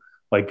too.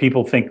 Like,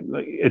 people think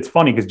it's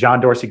funny because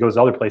John Dorsey goes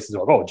to other places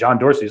like, oh, John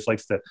Dorsey just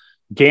likes to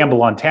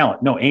gamble on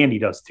talent. No, Andy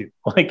does too.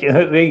 Like,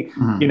 they,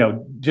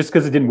 just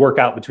because it didn't work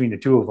out between the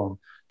two of them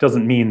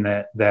doesn't mean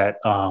that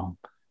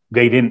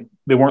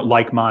they weren't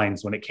like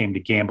minds when it came to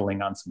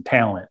gambling on some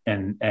talent.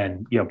 And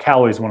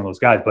Callaway's one of those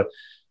guys. But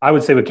I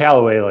would say with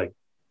Callaway, like,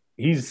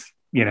 he's,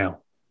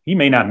 he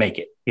may not make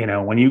it.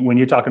 When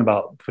you're talking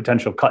about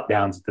potential cut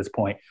downs at this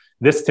point,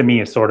 this to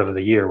me is sort of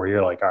the year where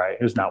you're like, all right,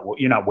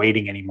 you're not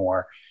waiting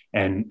anymore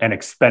and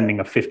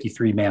expending a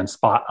 53-man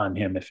spot on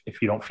him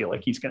if you don't feel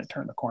like he's going to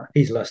turn the corner.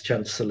 He's last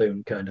chance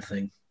saloon kind of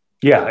thing.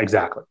 Yeah,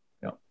 exactly.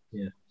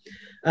 Yeah.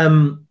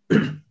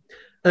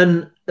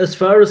 And as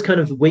far as kind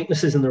of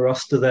weaknesses in the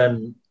roster,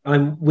 then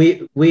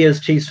we as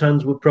Chiefs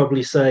fans would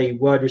probably say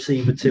wide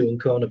receiver 2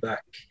 and cornerback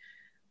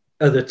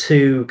are the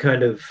two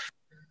kind of,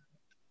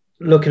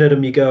 looking at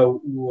them, you go,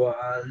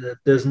 wow,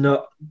 there's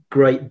not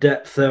great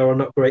depth there or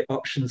not great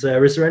options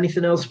there. Is there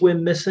anything else we're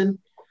missing?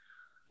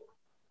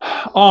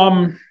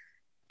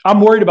 I'm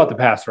worried about the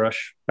pass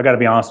rush. I got to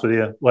be honest with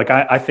you. Like,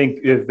 I think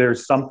if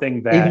there's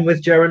something that, even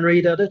with Jarran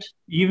Reed at it,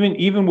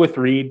 even with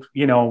Reed,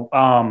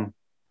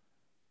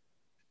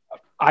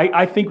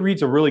 I think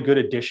Reed's a really good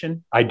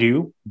addition. I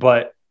do,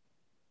 but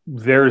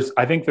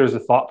I think there's a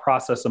thought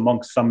process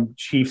amongst some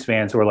Chiefs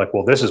fans who are like,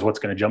 well, this is what's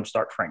going to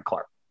jumpstart Frank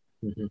Clark.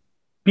 Mm-hmm.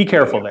 Be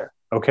careful there.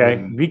 Okay.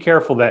 Mm-hmm. Be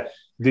careful that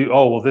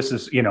this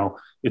is,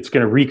 it's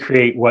going to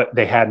recreate what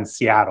they had in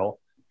Seattle.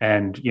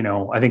 And,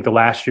 I think the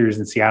last years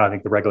in Seattle, I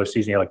think the regular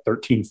season, he had like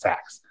 13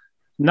 sacks.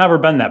 Never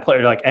been that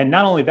player. Like, and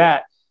not only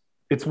that,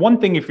 it's one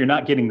thing if you're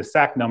not getting the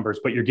sack numbers,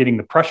 but you're getting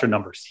the pressure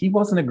numbers. He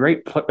wasn't a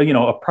great,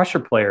 a pressure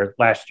player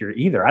last year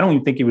either. I don't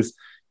even think he was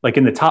like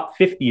in the top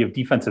 50 of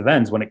defensive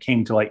ends when it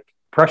came to like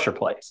pressure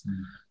plays.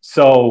 Mm-hmm.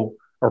 So,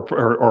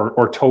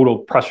 or total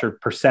pressure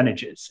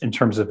percentages in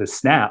terms of his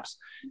snaps.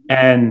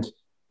 And,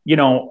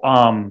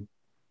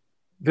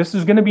 this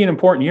is going to be an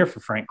important year for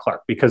Frank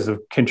Clark because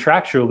of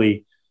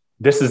contractually,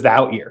 this is the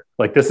out year.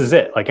 Like, this is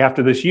it. Like,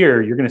 after this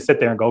year, you're going to sit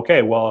there and go,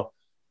 okay, well,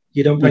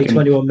 you don't pay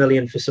 $21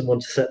 million for someone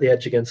to set the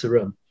edge against the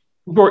run.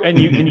 And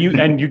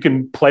you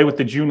can play with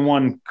the June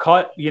 1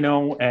 cut,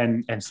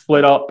 and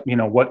split up,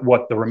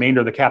 what the remainder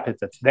of the cap hit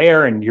that's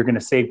there, and you're going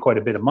to save quite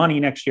a bit of money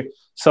next year.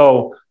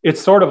 So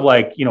it's sort of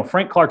like,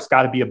 Frank Clark's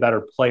got to be a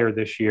better player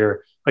this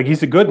year. Like,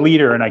 he's a good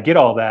leader, and I get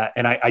all that,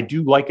 and I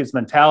do like his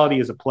mentality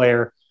as a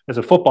player, as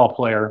a football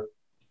player,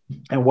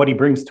 and what he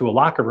brings to a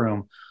locker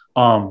room.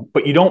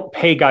 But you don't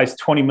pay guys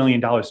 $20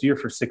 million a year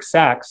for 6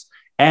 sacks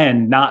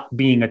and not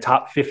being a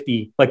top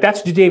 50. Like,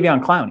 that's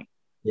Jadeveon Clowney.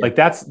 Yeah. Like,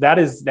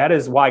 that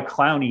is why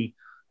Clowney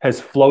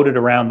has floated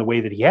around the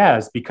way that he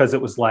has, because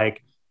it was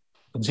like,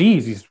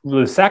 geez,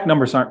 the sack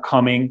numbers aren't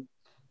coming.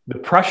 The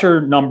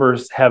pressure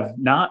numbers have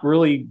not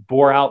really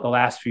bore out the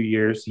last few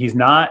years. He's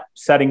not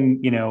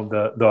setting,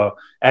 the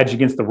edge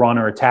against the run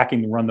or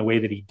attacking the run the way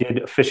that he did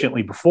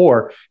efficiently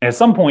before. And at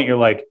some point you're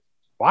like,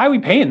 why are we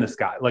paying this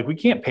guy? Like, we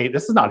can't pay.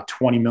 This is not a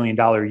 $20 million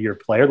a year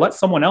player. Let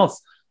someone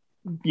else,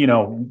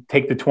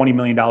 take the $20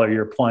 million a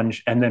year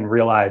plunge and then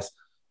realize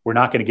we're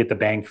not going to get the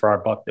bang for our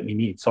buck that we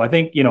need. So I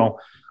think,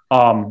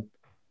 I'm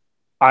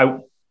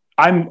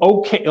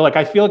okay. Like,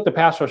 I feel like the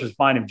pass rush is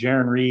fine if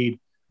Jarran Reed,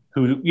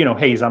 who,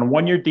 hey, he's on a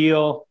 1-year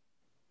deal.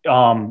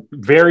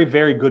 Very,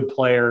 very good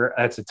player.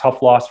 That's a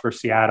tough loss for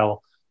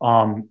Seattle.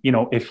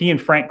 If he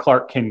and Frank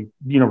Clark can,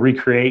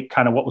 recreate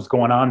kind of what was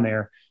going on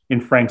there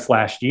in Frank's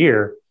last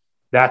year,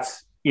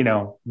 that's,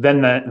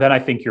 then I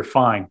think you're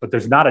fine. But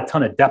there's not a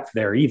ton of depth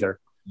there either.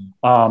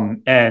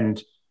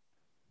 And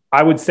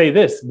I would say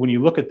this, when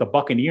you look at the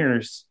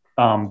Buccaneers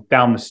down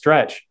the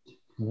stretch,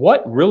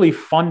 what really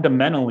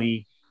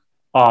fundamentally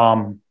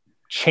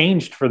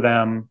changed for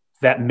them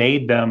that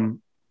made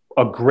them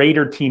a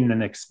greater team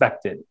than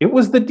expected? It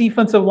was the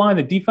defensive line.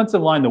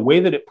 The way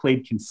that it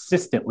played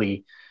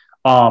consistently.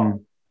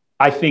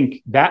 I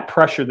think that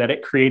pressure that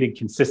it created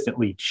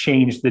consistently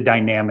changed the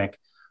dynamic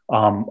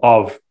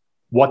of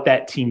what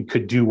that team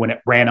could do when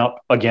it ran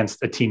up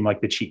against a team like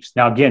the Chiefs.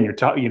 Now, again, you're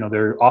talking,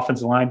 their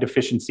offensive line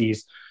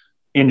deficiencies,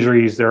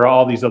 injuries, there are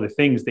all these other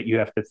things that you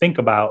have to think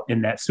about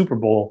in that Super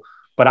Bowl.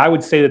 But I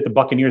would say that the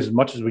Buccaneers, as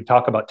much as we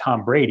talk about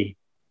Tom Brady,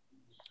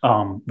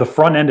 the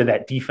front end of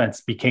that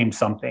defense became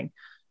something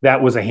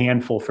that was a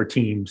handful for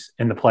teams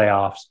in the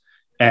playoffs.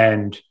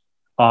 And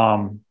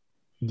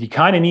you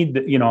kind of need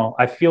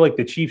I feel like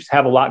the Chiefs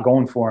have a lot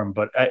going for them,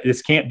 but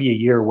this can't be a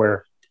year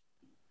where,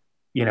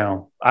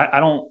 I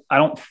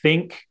don't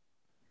think,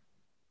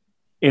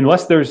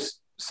 unless there's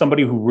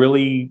somebody who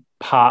really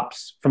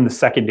pops from the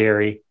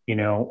secondary,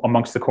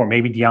 amongst the core,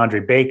 maybe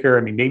DeAndre Baker.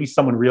 I mean, maybe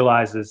someone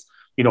realizes,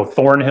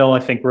 Thornhill, I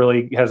think,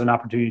 really has an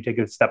opportunity to take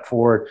a step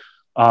forward.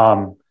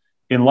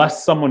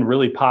 Unless someone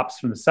really pops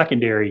from the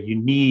secondary, you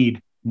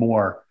need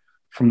more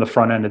from the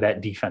front end of that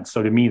defense.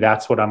 So to me,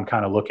 that's what I'm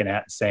kind of looking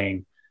at and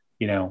saying,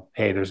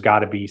 hey, there's got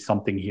to be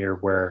something here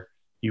where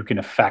you can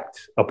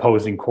affect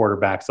opposing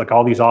quarterbacks. Like,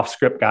 all these off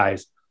script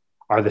guys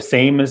are the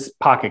same as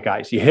pocket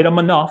guys. You hit them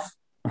enough,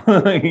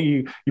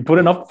 you put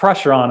enough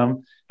pressure on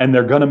them, and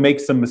they're going to make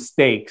some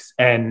mistakes.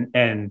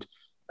 And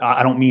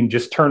I don't mean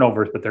just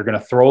turnovers, but they're going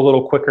to throw a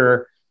little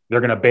quicker. They're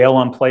going to bail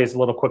on plays a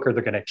little quicker.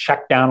 They're going to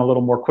check down a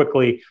little more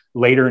quickly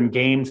later in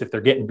games if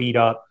they're getting beat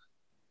up.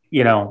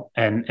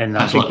 And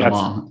I think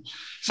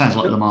sounds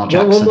like Lamar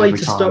Jackson. One way to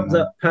stop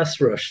that pass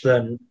rush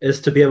then is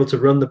to be able to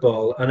run the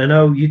ball. And I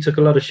know you took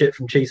a lot of shit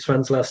from Chiefs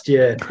fans last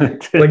year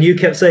when you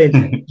kept saying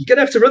you're going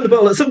to have to run the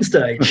ball at some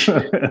stage. Do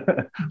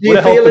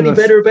you feel any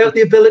better about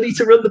the ability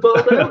to run the ball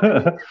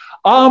now?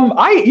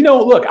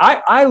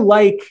 I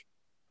like.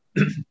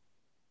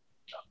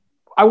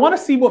 I want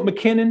to see what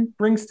McKinnon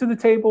brings to the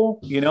table.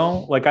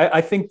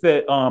 I think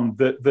that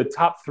the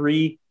top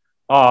 3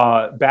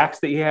 backs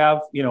that you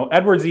have,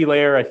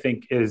 Edwards-Helaire, I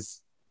think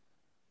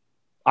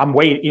I'm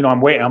waiting.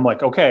 I'm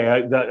like,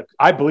 okay,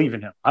 I believe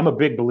in him. I'm a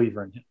big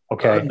believer in him.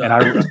 Okay.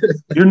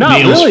 You're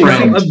not Neil's really.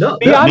 Friend. I'm not.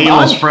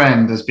 Neil's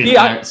friend has been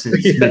out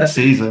since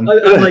mid-season.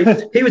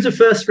 He was a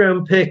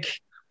first-round pick.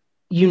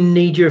 You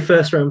need your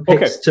first-round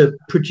picks to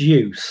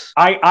produce.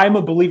 I'm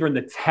a believer in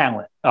the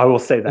talent. I will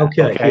say that.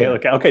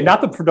 Okay.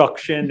 Not the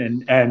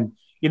production. And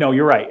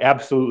you're right.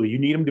 Absolutely. You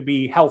need him to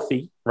be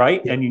healthy,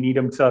 right? Yeah. And you need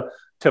him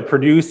to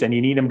produce, and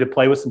you need him to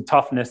play with some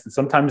toughness. And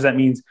sometimes that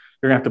means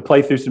you're going to have to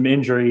play through some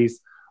injuries.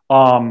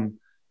 But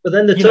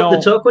then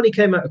the talk when he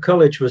came out of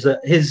college was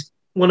that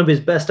one of his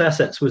best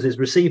assets was his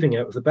receiving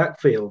out of the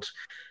backfield.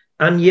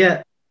 And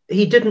yet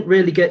he didn't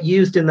really get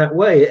used in that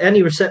way.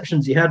 Any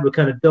receptions he had were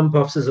kind of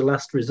dump-offs as a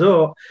last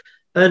resort.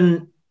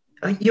 And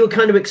you were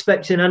kind of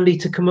expecting Andy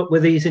to come up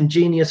with these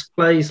ingenious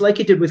plays like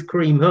he did with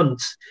Kareem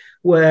Hunt,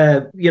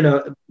 where,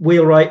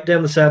 wheel right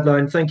down the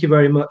sideline, thank you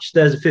very much,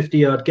 there's a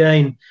 50-yard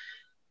gain.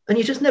 And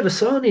you just never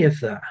saw any of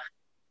that.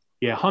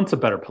 Yeah, Hunt's a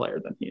better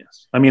player than he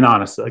is. I mean,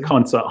 honestly, like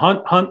Hunt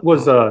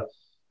was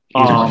he's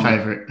my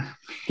favorite.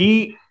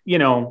 It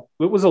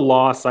was a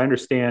loss. I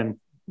understand,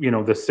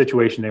 the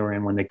situation they were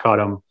in when they cut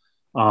him.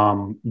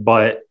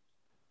 But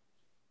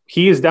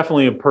he is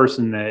definitely a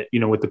person that,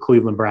 with the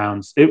Cleveland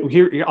Browns,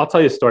 here, I'll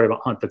tell you a story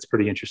about Hunt that's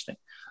pretty interesting.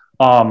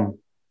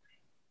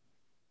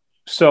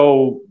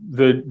 So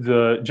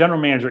the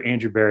general manager,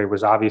 Andrew Berry,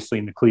 was obviously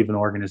in the Cleveland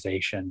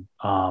organization.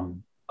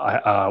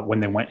 when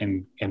they went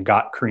and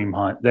got Kareem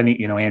Hunt. Then,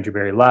 Andrew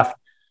Berry left.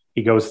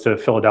 He goes to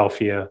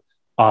Philadelphia.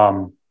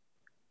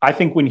 I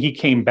think when he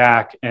came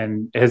back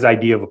and his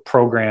idea of a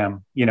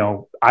program,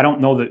 I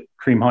don't know that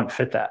Kareem Hunt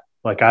fit that.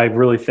 Like, I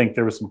really think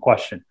there was some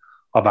question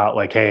about,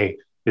 like, hey,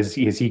 is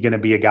he going to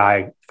be a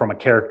guy from a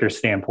character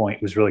standpoint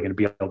who's really going to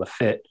be able to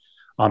fit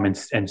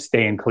and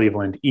stay in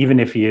Cleveland, even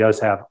if he does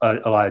have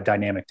a lot of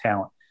dynamic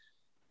talent.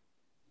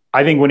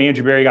 I think when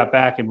Andrew Berry got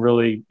back and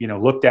really,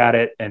 looked at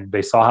it and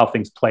they saw how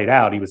things played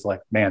out, he was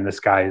like, man,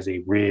 this guy is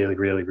a really,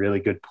 really, really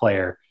good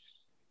player.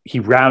 He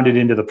rounded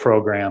into the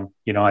program.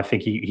 I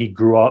think he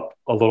grew up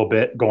a little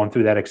bit going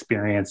through that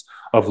experience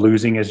of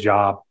losing his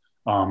job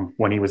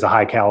when he was a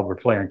high caliber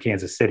player in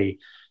Kansas City.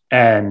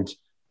 And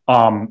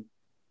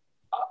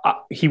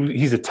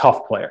he's a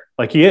tough player.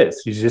 Like, he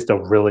is. He's just a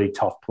really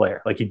tough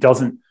player. Like, he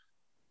doesn't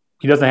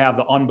have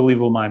the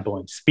unbelievable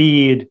mind-blowing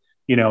speed.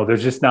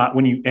 There's just not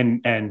when you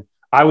and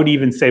I would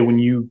even say when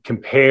you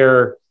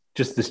compare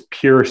just this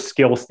pure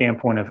skill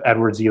standpoint of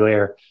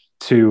Edwards-Helaire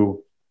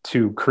to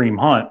Kareem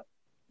Hunt,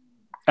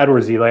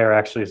 Edwards-Helaire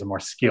actually is a more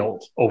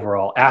skilled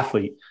overall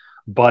athlete,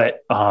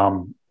 but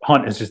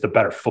Hunt is just a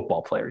better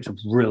football player. He's a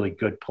really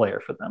good player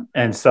for them.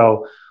 And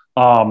so,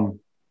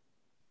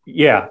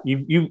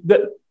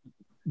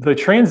 the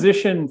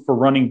transition for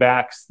running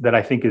backs that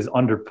I think is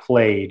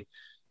underplayed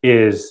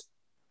is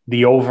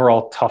the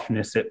overall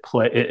toughness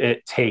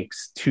it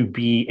takes to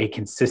be a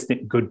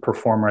consistent good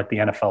performer at the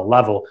NFL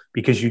level,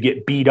 because you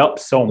get beat up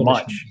so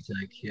much.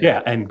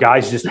 And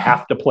guys just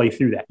have to play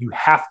through that. You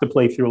have to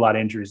play through a lot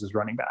of injuries as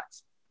running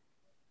backs.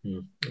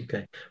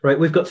 Okay. Right.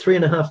 We've got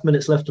 3.5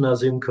 minutes left on our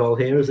Zoom call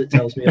here, as it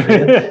tells me.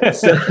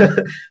 So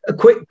a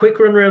quick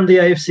run around the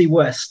AFC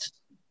West.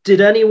 Did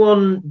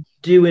anyone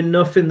do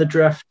enough in the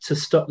draft to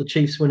stop the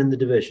Chiefs winning the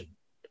division?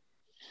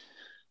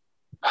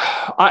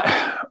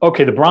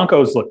 The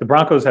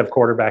Broncos have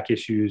quarterback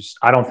issues.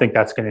 I don't think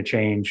that's going to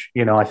change.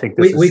 I think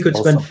we could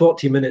spend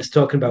 40 minutes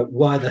talking about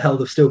why the hell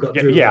they've still got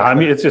Drew. Yeah. I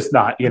mean, it's just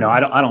not,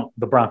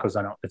 the Broncos,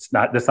 that's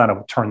not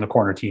a turn the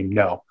corner team.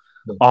 No.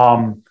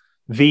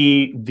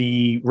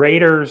 The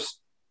Raiders,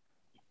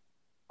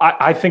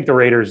 I think the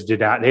Raiders did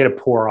not. They had a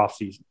poor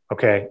offseason.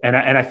 Okay. And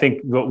I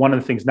think one of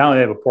the things, now they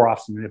have a poor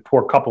offseason, they have a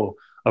poor couple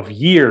of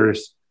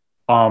years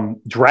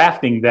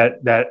drafting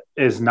that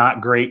is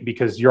not great,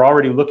 because you're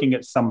already looking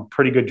at some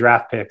pretty good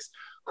draft picks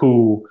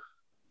who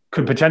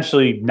could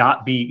potentially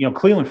not be,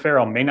 Cleveland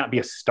Farrell may not be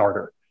a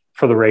starter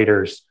for the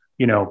Raiders,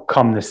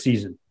 come this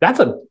season.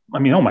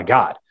 Oh my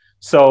God.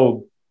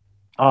 So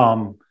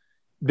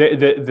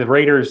the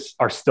Raiders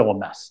are still a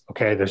mess.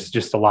 Okay. There's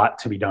just a lot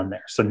to be done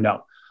there. So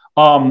no.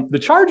 The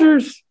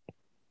Chargers,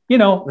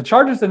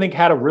 I think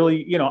had a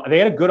really, they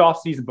had a good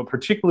offseason, but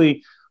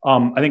particularly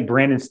I think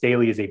Brandon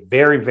Staley is a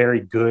very,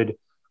 very good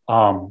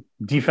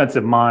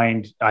defensive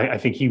mind. I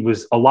think he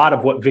was a lot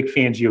of what Vic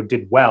Fangio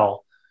did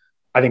well.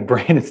 I think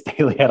Brandon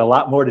Staley had a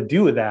lot more to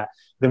do with that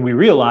than we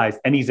realized.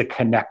 And he's a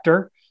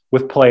connector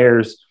with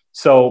players.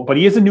 So, but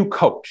he is a new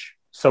coach.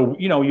 So,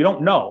 you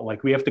don't know,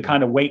 like, we have to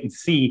kind of wait and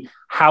see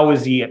how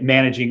is he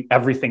managing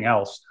everything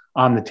else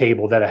on the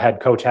table that a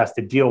head coach has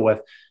to deal with.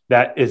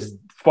 That is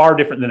far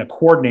different than a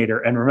coordinator.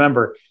 And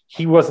remember,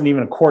 he wasn't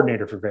even a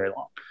coordinator for very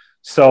long.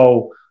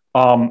 So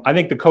I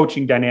think the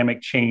coaching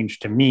dynamic change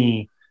to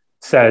me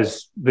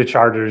says the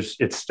Chargers,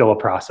 it's still a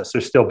process.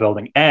 They're still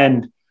building.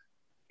 And,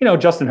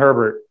 Justin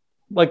Herbert,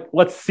 like,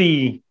 let's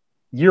see,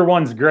 year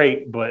one's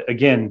great. But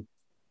again,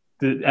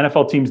 the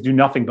NFL teams do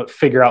nothing but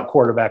figure out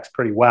quarterbacks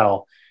pretty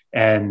well.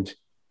 And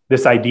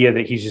this idea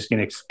that he's just going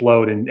to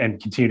explode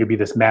and continue to be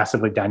this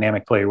massively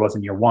dynamic player was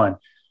in year one,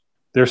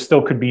 there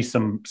still could be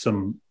some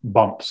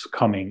bumps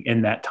coming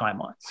in that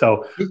timeline.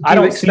 So I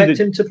don't expect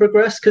him to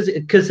progress,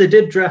 because they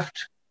did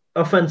draft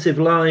offensive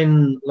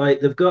line.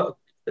 Like, they've got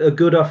a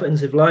good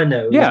offensive line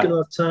now. He's going to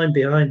have time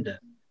behind it.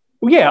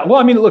 Yeah. Well,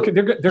 I mean, look,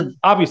 they're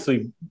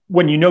obviously,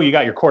 when you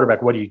get your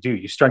quarterback, what do?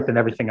 You strengthen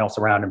everything else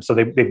around him. So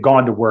they've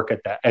gone to work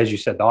at that. As you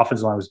said, the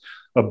offensive line was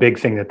a big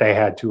thing that they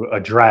had to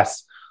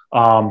address.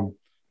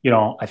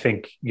 I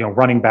think,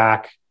 running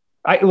back,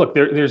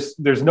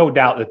 there's no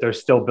doubt that they're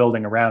still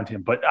building around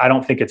him, but I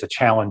don't think it's a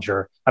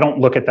challenger. I don't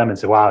look at them and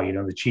say, wow,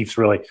 the Chiefs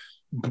really.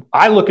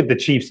 I look at the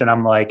Chiefs and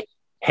I'm like,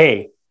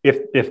 hey,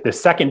 if the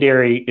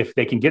secondary, if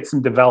they can get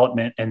some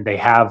development and they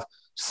have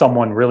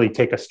someone really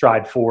take a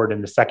stride forward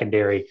in the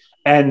secondary,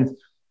 and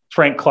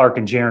Frank Clark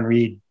and Jaron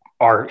Reed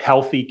are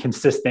healthy,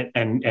 consistent,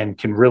 and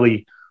can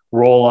really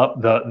roll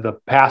up the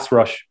pass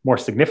rush more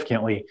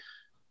significantly.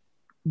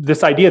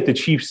 This idea that the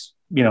Chiefs,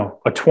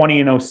 a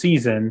 20-0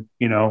 season,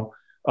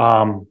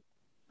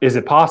 is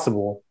it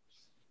possible?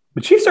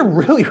 The Chiefs are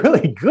really,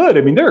 really good.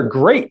 I mean, they're a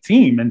great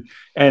team,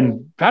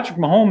 and Patrick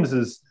Mahomes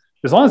is,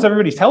 as long as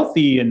everybody's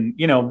healthy, and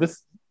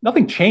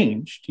nothing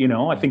changed.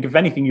 I think if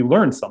anything, you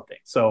learned something.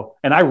 So,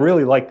 and I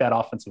really like that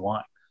offensive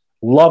line.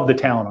 Love the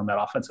talent on that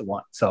offensive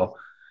line. So,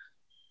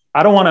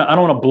 I don't want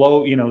to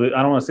blow. I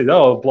don't want to say,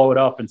 blow it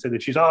up and say the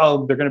Chiefs,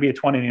 they're going to be a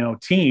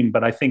 20-0 team.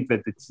 But I think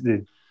that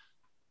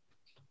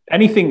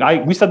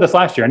we said this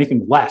last year,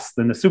 anything less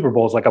than the Super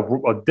Bowl is like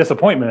a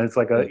disappointment. It's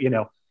like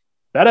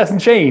That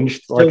hasn't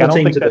changed. Like, I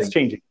don't think that's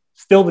changing.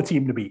 Still the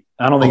team to beat.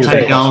 I don't think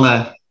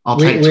I'll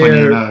take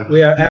 20-0.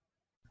 We are.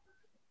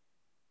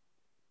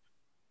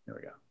 There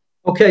we go.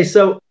 Okay,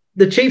 so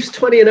the Chiefs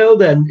 20-0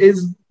 then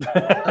is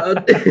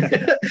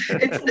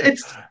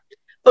it's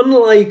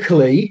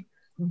unlikely,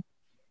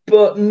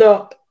 but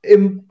not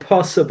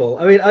impossible.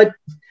 I mean,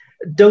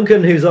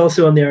 Duncan, who's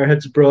also on the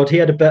Arrowheads Abroad, he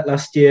had a bet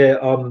last year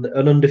on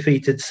an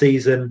undefeated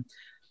season,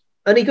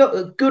 and he got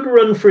a good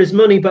run for his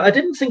money, but I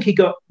didn't think he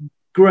got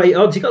great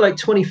odds. He got like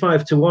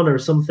 25-1 or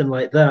something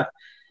like that.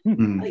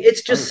 Mm-hmm.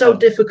 It's just so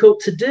difficult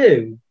to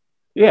do.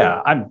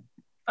 Yeah,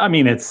 I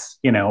mean, it's,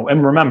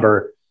 and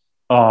remember,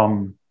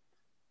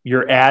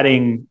 you're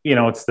adding,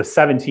 it's the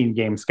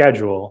 17-game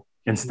schedule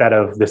instead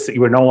of this.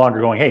 We're no longer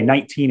going, hey,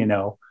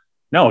 19-0.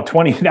 No,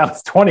 20. Now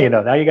it's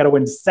 20-0. Now you got to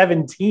win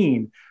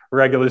 17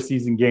 regular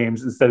season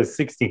games instead of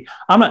 16.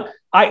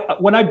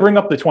 When I bring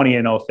up the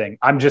 20-0 thing,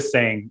 I'm just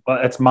saying,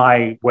 that's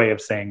my way of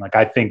saying, like,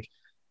 I think,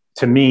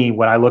 to me,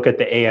 when I look at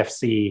the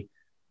AFC,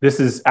 this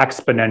is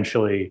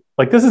exponentially,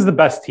 like, this is the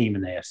best team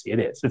in the AFC. It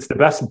is. It's the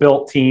best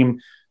built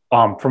team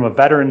from a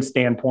veteran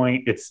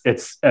standpoint.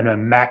 It's an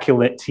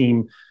immaculate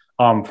team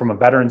from a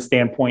veteran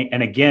standpoint.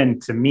 And again,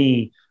 to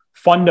me,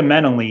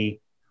 fundamentally,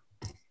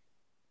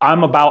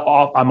 I'm about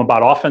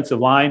offensive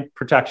line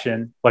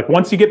protection. Like,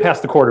 once you get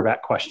past the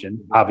quarterback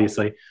question,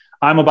 obviously,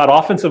 I'm about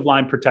offensive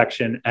line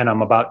protection and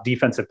I'm about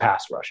defensive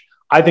pass rush.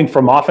 I think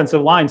from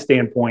offensive line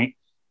standpoint,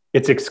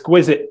 it's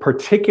exquisite,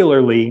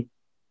 particularly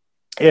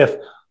if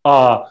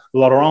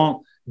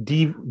Laurent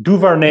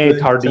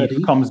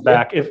Duvernay-Tardif comes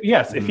back.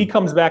 If he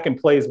comes back and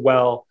plays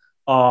well,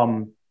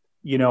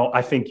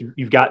 I think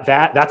you've got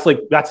that. That's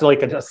like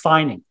a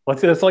signing.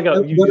 It's like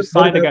you just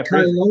signed a guy.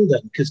 Kyle Long then,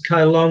 because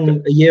Kyle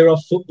Long, a year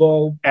off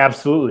football.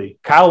 Absolutely,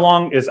 Kyle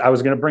Long is. I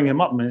was going to bring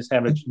him up.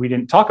 We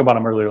didn't talk about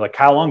him earlier. Like,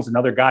 Kyle Long's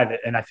another guy that,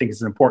 and I think it's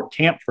an important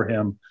camp for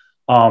him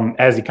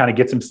as he kind of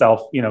gets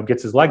himself,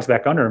 gets his legs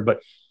back under him.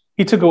 But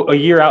he took a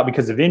year out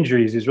because of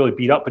injuries. He was really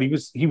beat up, but he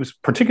was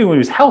particularly when he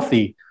was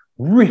healthy,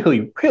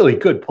 really, really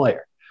good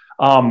player.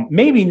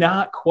 Maybe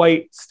not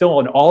quite still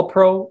an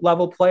all-pro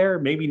level player,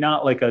 maybe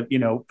not like a,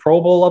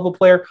 Pro Bowl level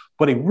player,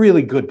 but a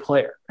really good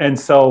player. And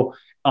so,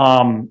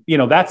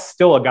 that's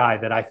still a guy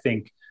that I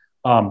think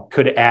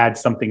could add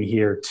something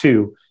here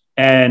too.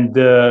 And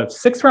the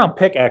 6th round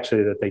pick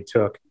actually that they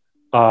took,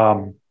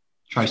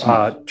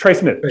 Trey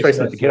Smith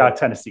to get out of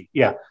Tennessee.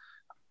 Yeah.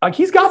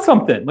 He's got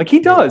something. Like, he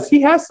does.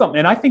 He has something.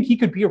 And I think he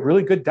could be a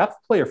really good depth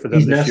player for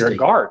them this year at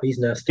guard. He's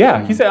nasty.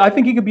 Yeah. I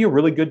think he could be a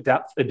really good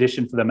depth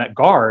addition for them at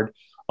guard.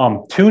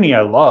 Tooney,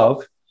 I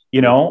love,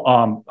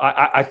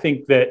 I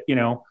think that, you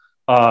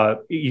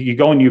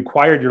go and you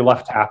acquired your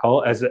left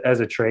tackle as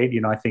a trade.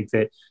 I think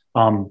that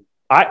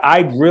I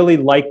really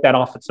like that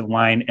offensive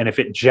line. And if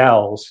it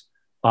gels,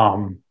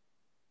 they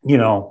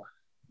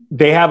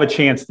have a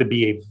chance to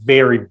be a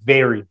very,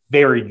 very,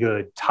 very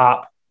good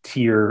top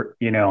tier,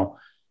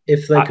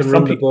 If they can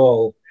run the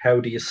ball, how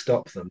do you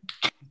stop them?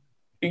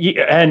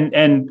 Yeah,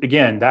 and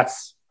again,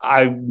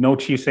 I know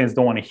Chiefs fans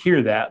don't want to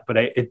hear that, but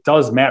it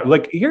does matter.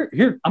 Like,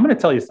 here, I'm going to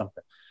tell you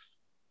something.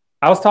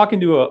 I was talking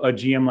to a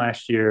GM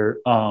last year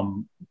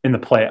in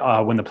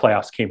the when the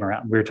playoffs came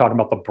around. We were talking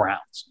about the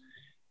Browns,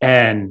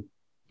 and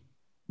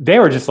they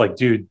were just like,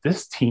 dude,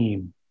 this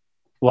team,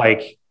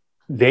 like,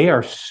 they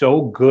are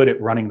so good at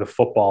running the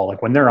football.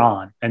 Like, when they're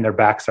on and their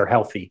backs are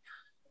healthy,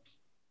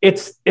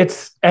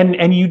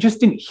 and you just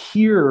didn't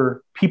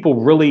hear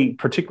people really,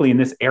 particularly in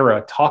this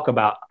era, talk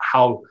about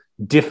how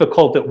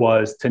difficult it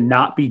was to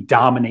not be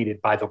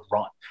dominated by the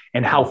run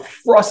and how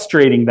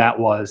frustrating that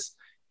was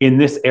in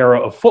this era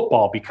of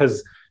football,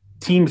 because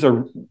teams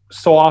are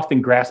so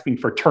often grasping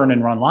for turn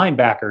and run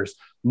linebackers,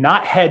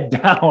 not head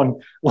down.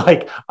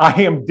 Like,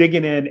 I am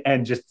digging in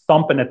and just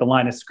thumping at the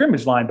line of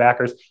scrimmage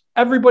linebackers.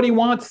 Everybody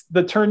wants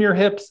the turn your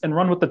hips and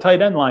run with the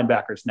tight end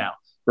linebackers now.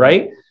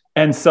 Right.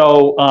 And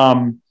so,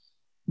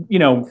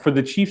 for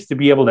the Chiefs to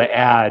be able to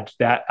add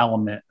that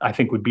element, I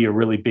think would be a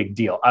really big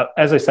deal.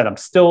 As I said, I'm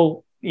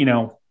still,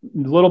 a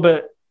little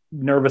bit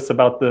nervous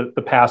about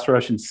the pass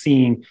rush and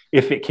seeing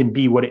if it can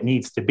be what it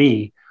needs to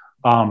be.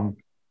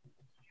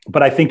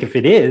 But I think if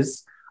it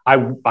is,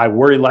 I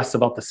worry less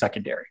about the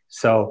secondary.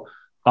 So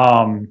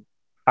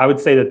I would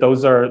say that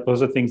those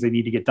are things they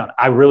need to get done.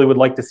 I really would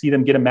like to see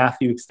them get a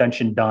Matthew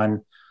extension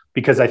done,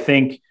 because I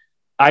think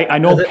I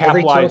know are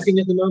they talking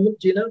at the moment?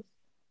 Do you know?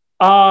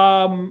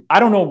 I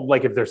don't know,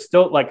 like, if they're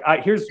still like,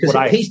 here's what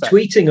I he's expect.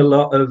 Tweeting a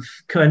lot of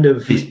kind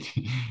of vague,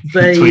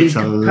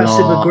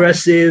 passive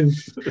aggressive,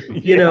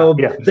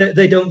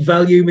 they don't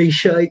value me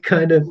shite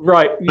kind of.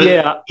 Right. But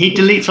yeah. He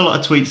deletes a lot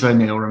of tweets,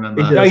 Neil,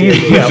 remember? Well,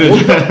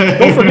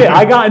 don't forget,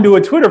 I got into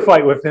a Twitter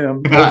fight with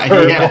him.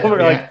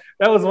 Like,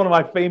 that was one of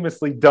my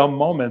famously dumb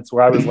moments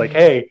where I was like,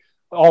 hey,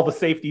 all the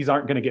safeties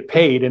aren't going to get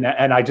paid. And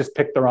I just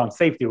picked the wrong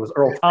safety. It was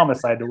Earl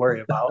Thomas I had to worry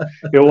about.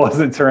 It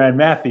wasn't Tyrann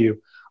Mathieu.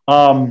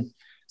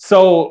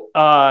 So,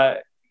 I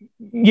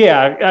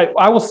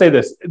will say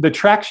this. The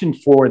traction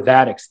for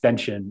that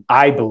extension,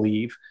 I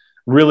believe,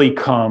 really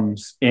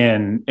comes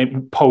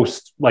in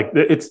post, like,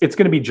 it's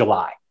going to be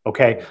July.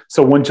 Okay.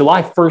 So when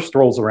July 1st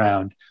rolls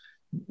around,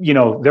 they're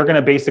going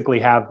to basically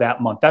have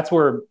that month. That's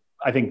where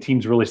I think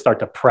teams really start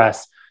to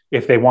press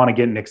if they want to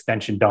get an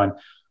extension done.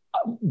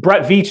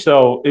 Brett Veach,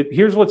 though,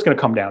 here's what's going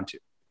to come down to.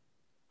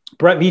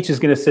 Brett Veach is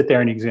going to sit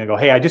there and he's going to go,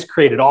 hey, I just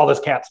created all this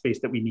cap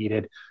space that we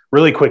needed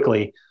really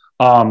quickly.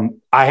 I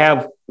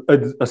have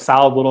a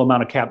solid little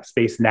amount of cap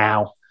space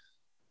now.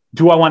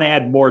 Do I want to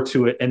add more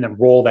to it and then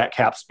roll that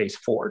cap space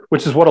forward?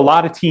 Which is what a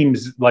lot of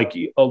teams, like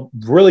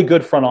really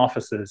good front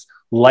offices,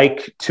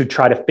 like to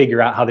try to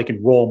figure out how they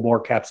can roll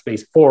more cap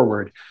space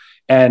forward.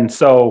 And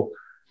so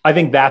I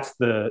think that's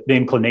the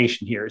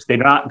inclination here is they're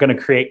not going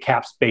to create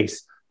cap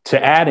space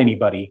to add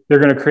anybody. They're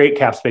going to create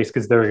cap space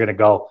because they're going to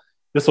go,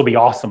 this will be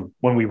awesome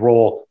when we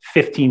roll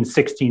 $15,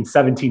 $16,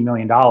 $17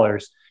 million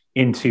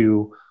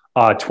into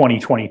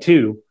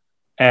 2022.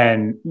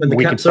 And the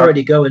cap's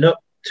already going up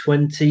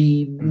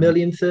 20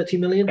 million, 30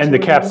 million. And the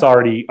cap's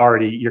already,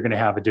 you're going to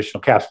have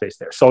additional cap space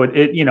there. So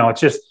it's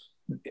just,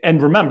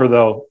 and remember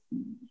though,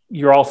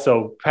 you're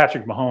also,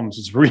 Patrick Mahomes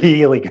is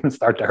really going to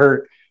start to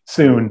hurt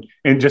soon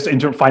and just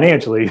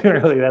financially,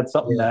 really, that's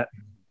something that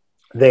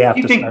they have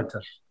to start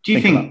to. Do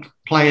you think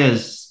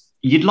players,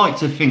 you'd like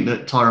to think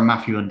that Tyrann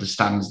Mathieu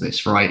understands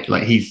this, right?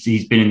 Like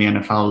he's been in the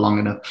NFL long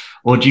enough,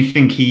 or do you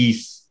think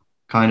he's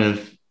kind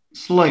of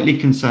slightly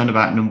concerned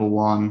about number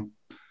one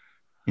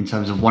in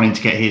terms of wanting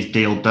to get his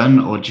deal done,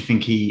 or do you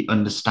think he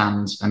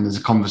understands and there's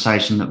a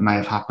conversation that may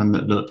have happened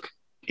that, look,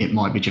 it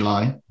might be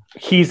July?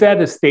 He's at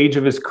a stage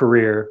of his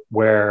career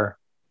where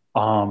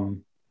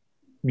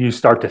you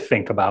start to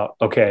think about,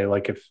 okay,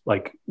 like if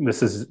like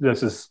this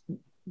is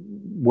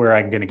where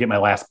I'm going to get my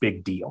last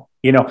big deal,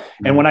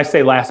 And when I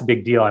say last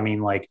big deal, I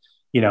mean like,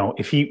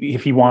 if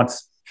he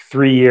wants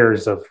 3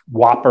 years of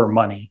whopper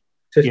money,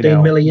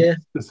 15 million a year,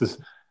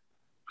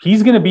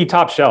 he's going to be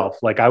top shelf.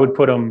 Like I would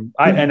put him,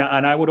 and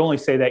I would only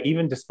say that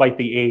even despite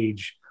the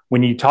age,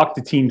 when you talk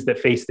to teams that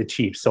face the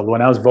Chiefs. So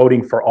when I was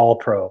voting for All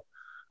Pro,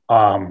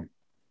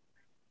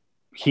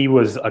 he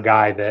was a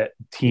guy that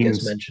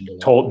teams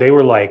told, they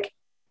were like,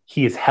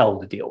 he is hell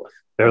to deal with.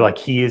 They're like,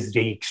 he is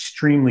the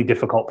extremely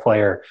difficult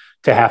player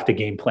to have to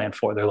game plan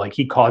for. They're like,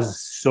 he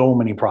causes so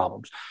many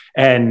problems.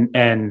 And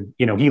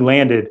he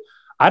landed,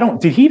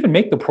 did he even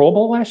make the Pro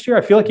Bowl last year?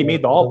 I feel like he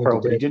made the All Pro,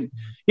 but he didn't.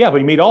 Yeah,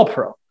 but he made All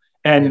Pro.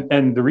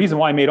 And the reason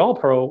why I made All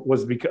Pro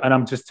was because, and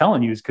I'm just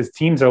telling you, is because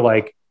teams are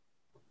like,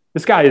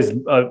 this guy is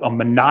a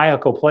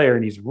maniacal player,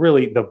 and he's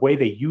really, the way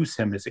they use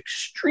him is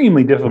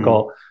extremely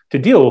difficult to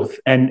deal with.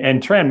 And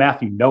Tyrann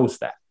Mathieu knows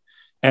that.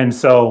 And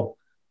so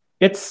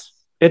it's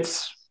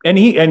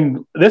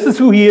and this is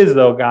who he is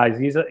though, guys.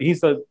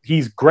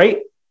 He's great.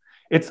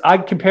 I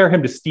compare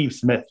him to Steve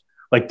Smith.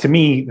 Like to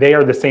me, they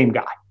are the same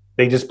guy.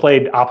 They just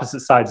played opposite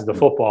sides of the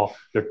football.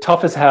 They're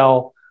tough as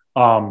hell.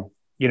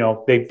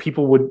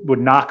 People would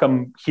knock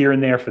them here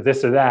and there for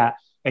this or that,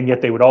 and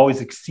yet they would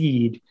always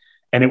exceed.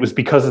 And it was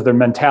because of their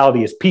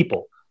mentality as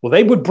people. Well,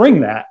 they would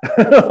bring that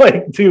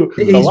to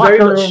the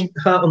locker room. He's very much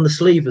heart on the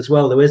sleeve as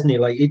well, though, isn't he?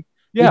 Like, he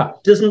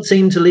doesn't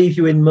seem to leave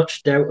you in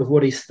much doubt of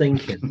what he's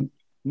thinking.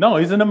 No,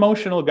 he's an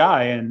emotional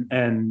guy,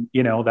 and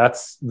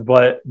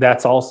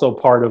that's also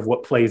part of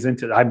what plays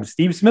into it.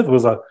 Steve Smith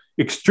was a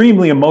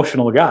extremely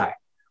emotional guy.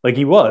 Like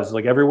he was,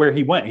 like everywhere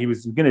he went, he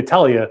was going to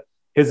tell you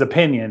his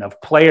opinion of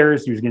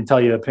players. He was going to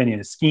tell you opinion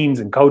of schemes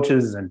and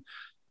coaches and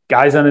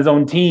guys on his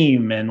own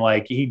team. And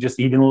like, he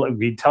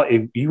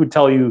would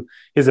tell you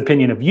his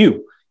opinion of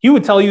you. He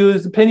would tell you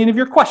his opinion of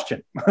your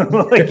question.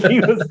 Like he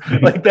was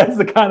like, that's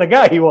the kind of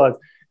guy he was.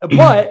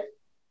 But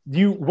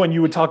when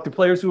you would talk to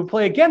players who would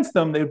play against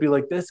them, they would be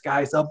like, this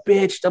guy's a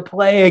bitch to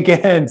play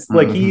against.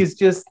 Like he is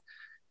just,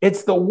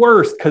 it's the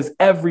worst. Cause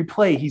every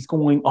play he's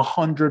going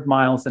 100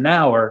 miles an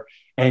hour,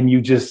 and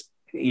you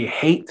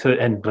hate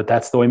to, but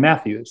that's the way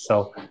Mathieu is.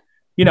 So,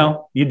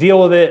 you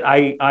deal with it.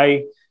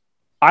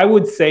 I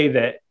would say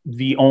that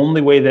the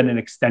only way that an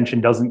extension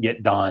doesn't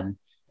get done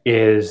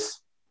is,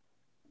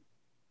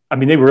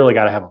 they really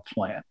got to have a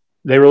plan.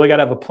 They really got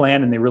to have a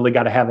plan, and they really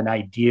got to have an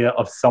idea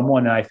of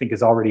someone that I think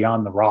is already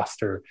on the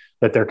roster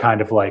that they're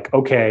kind of like,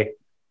 okay,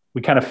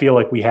 we kind of feel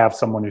like we have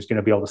someone who's going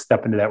to be able to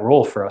step into that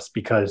role for us.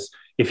 Because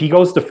if he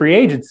goes to free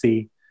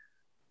agency,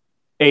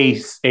 a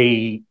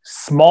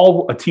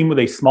team with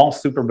a small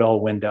Super Bowl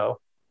window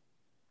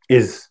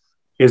is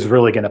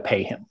really going to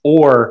pay him,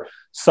 or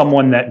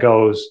someone that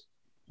goes,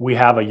 we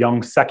have a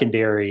young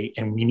secondary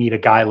and we need a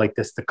guy like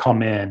this to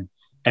come in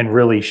and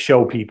really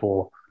show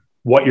people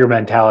what your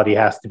mentality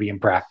has to be in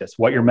practice,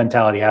 what your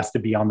mentality has to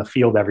be on the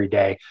field every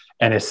day,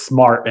 and is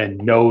smart and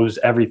knows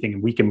everything,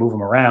 and we can move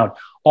him around.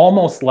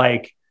 Almost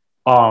like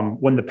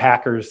when the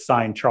Packers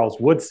signed Charles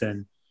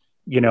Woodson,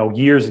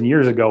 years and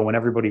years ago, when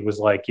everybody was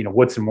like,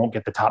 Woodson won't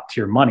get the top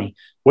tier money.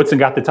 Woodson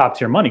got the top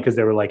tier money because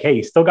they were like, hey,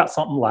 he's still got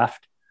something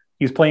left.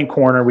 He's playing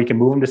corner. We can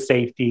move him to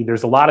safety.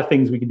 There's a lot of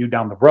things we can do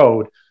down the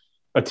road.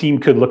 A team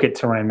could look at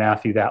Tyrann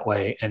Mathieu that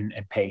way and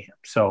pay him.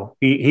 So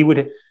he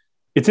would,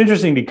 it's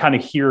interesting to kind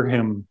of hear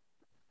him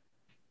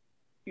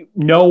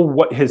know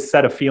what his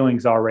set of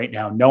feelings are right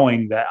now,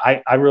 knowing that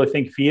I really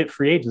think if he hit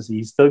free agency,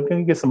 he's still going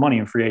to get some money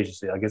in free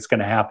agency. Like, it's going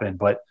to happen,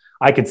 but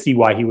I could see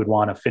why he would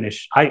want to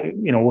finish.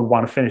 Would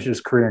want to finish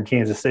his career in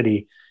Kansas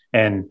City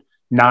and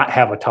not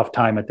have a tough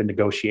time at the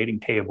negotiating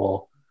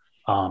table,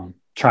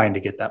 trying to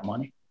get that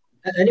money.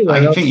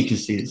 Anyway, I think you can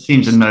see it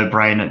seems a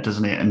no-brainer,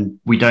 doesn't it? And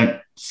we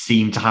don't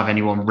seem to have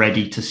anyone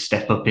ready to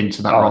step up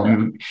into that role.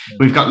 Yeah.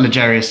 We've got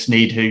L'Jarius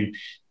Sneed, who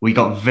we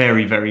got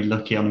very, very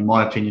lucky on, in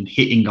my opinion,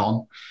 hitting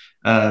on.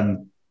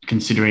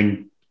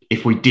 Considering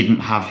if we didn't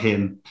have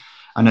him,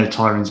 I know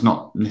Tyron's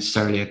not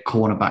necessarily a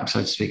cornerback,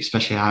 so to speak,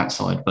 especially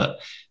outside, but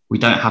we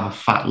don't have a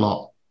fat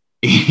lot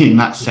in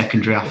that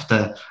secondary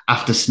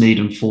after Sneed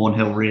and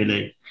Thornhill,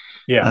 really.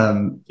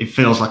 Yeah. It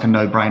feels like a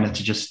no-brainer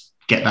to just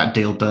get that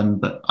deal done,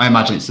 but I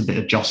imagine it's a bit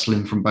of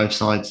jostling from both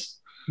sides.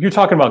 You're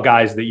talking about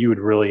guys that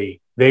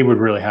they would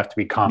really have to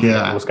be confident.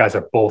 Yeah. Those guys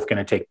are both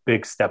going to take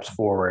big steps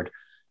forward,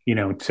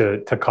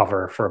 to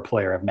cover for a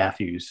player of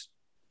Matthews'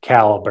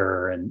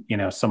 caliber and,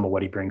 some of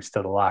what he brings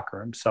to the locker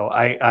room. So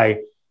I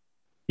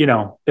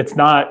it's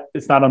not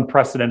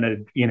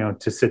unprecedented,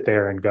 to sit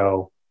there and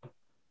go,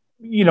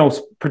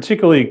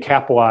 particularly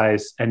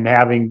cap-wise and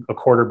having a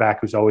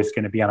quarterback who's always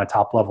going to be on a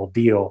top level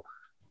deal.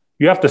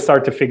 You have to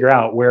start to figure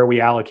out where are we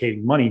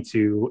allocating money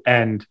to.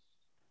 And,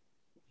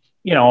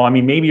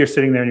 maybe you're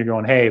sitting there and you're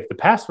going, hey, if the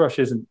pass rush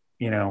isn't,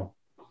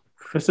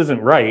 if this isn't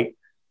right,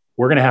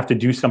 we're going to have to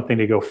do something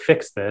to go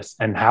fix this.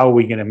 And how are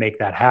we going to make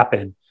that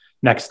happen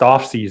next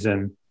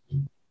offseason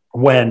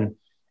when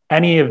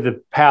any of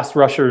the pass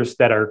rushers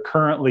that are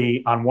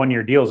currently on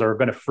one-year deals are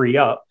going to free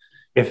up?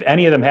 If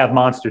any of them have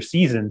monster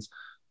seasons,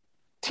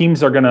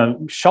 teams are going to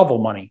shovel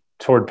money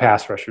toward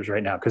pass rushers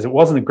right now because it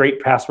wasn't a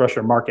great pass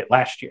rusher market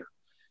last year.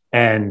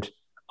 And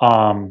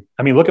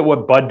look at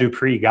what Bud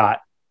Dupree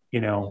got,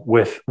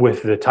 with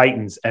the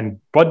Titans.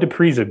 And Bud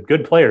Dupree's a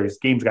good player. His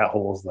game's got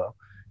holes though,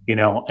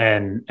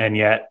 and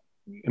yet,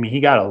 he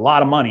got a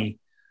lot of money.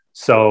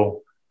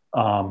 So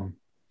it's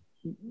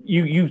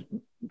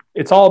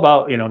all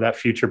about, that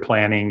future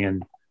planning,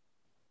 and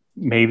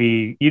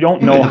maybe you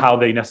don't know how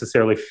they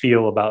necessarily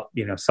feel about,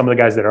 some of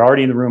the guys that are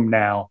already in the room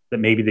now that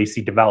maybe they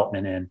see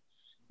development in,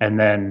 and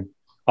then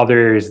other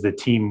areas of the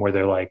team where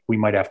they're like, we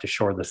might have to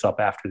shore this up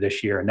after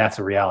this year. And that's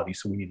a reality.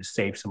 So we need to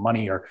save some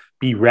money or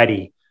be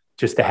ready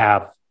just to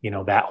have,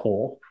 that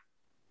hole.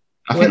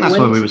 I think that's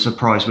why we were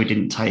surprised we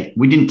didn't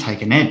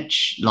take an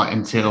edge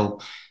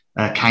until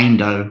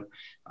Kando.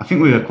 I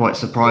think we were quite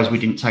surprised we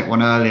didn't take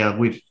one earlier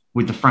with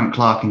the Frank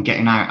Clark and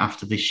getting out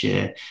after this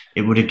year.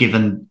 It would have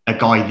given a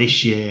guy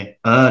this year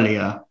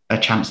earlier a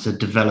chance to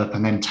develop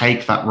and then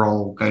take that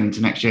role going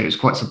into next year. It was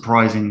quite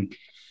surprising.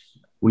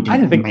 I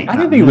didn't think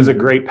it was a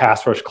great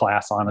pass rush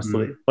class,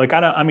 honestly. It's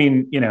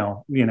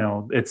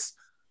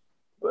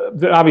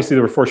obviously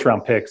there were first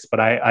round picks, but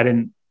I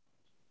didn't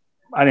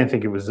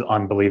think it was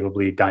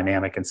unbelievably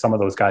dynamic. And some of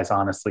those guys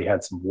honestly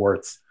had some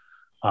warts,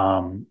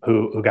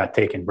 who got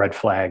taken red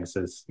flags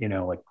as,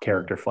 like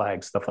character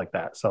flags, stuff like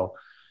that. So,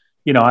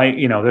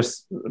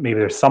 there's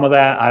some of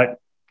that.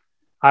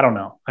 I don't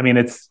know.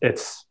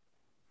 It's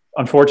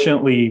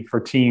unfortunately for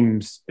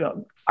teams.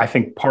 I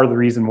think part of the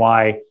reason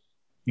why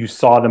you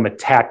saw them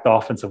attack the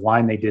offensive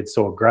line they did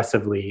so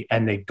aggressively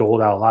and they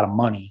doled out a lot of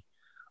money,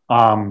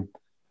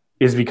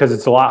 is because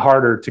it's a lot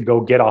harder to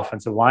go get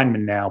offensive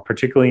linemen now,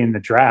 particularly in the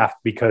draft,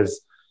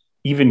 because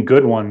even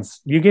good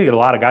ones, you get a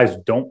lot of guys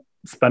who don't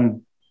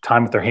spend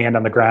time with their hand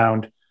on the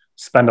ground,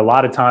 spend a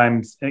lot of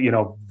times,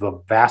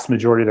 the vast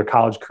majority of their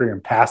college career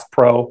in pass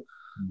pro.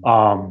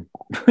 I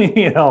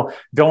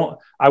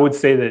would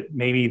say that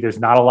maybe there's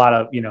not a lot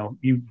of,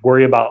 you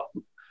worry about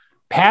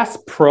pass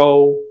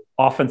pro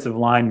offensive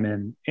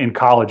linemen in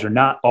college are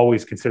not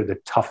always considered the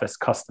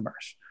toughest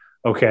customers.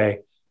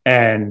 Okay.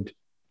 And,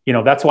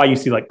 that's why you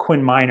see like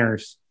Quinn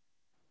Miners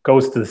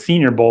goes to the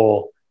Senior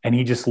Bowl and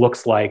he just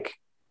looks like,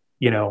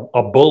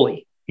 a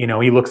bully.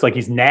 He looks like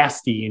he's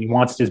nasty and he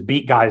wants to just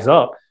beat guys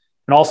up.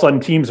 And all of a sudden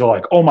teams are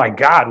like, oh my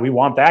God, we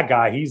want that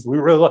guy. We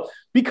really love,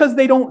 because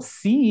they don't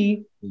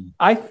see,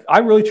 I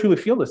really truly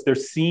feel this. They're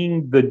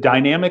seeing the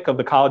dynamic of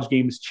the college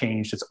game has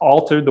changed. It's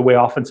altered the way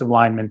offensive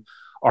linemen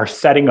are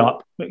setting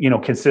up,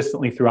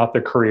 consistently throughout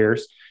their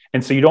careers.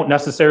 And so you don't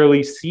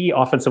necessarily see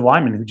offensive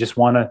linemen who just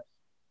want to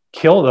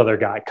kill the other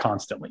guy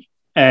constantly.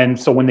 And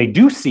so when they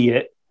do see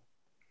it,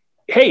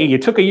 hey, you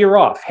took a year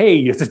off. Hey,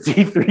 it's a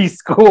D3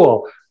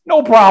 school.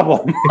 No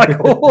problem. Like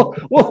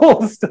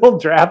we'll still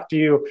draft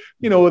you,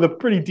 with a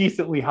pretty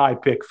decently high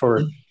pick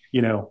for,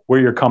 where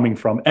you're coming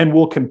from. And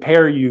we'll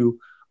compare you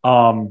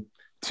to,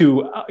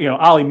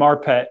 Ali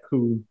Marpet,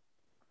 who,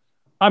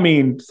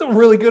 it's a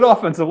really good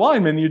offensive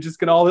lineman. You're just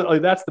going to,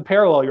 that's the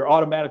parallel you're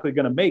automatically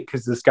going to make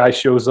because this guy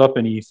shows up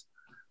and he's,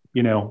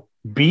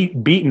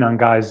 beating on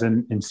guys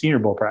in Senior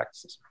Bowl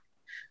practices.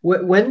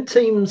 When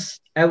teams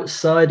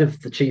outside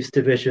of the Chiefs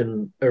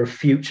division are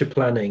future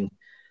planning,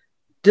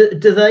 do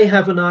they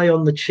have an eye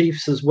on the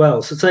Chiefs as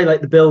well? So say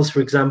like the Bills,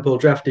 for example,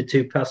 drafted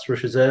 2 pass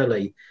rushers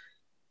early.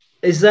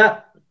 Is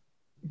that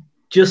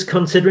just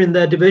considering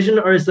their division,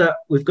 or is that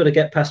we've got to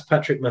get past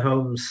Patrick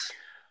Mahomes?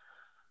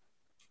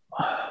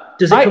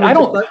 Does it come I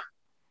into don't.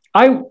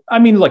 play? I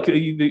mean, like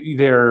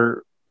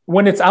they're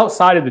when it's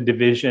outside of the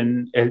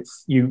division,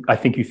 it's you. I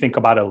think you think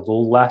about it a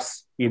little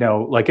less. You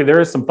know, like there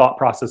is some thought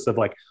process of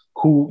like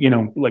who, you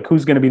know, like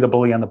who's going to be the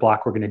bully on the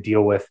block we're going to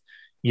deal with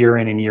year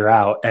in and year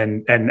out,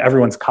 and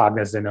everyone's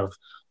cognizant of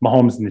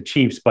Mahomes and the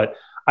Chiefs, but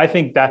I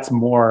think that's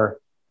more.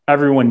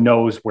 Everyone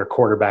knows where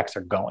quarterbacks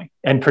are going,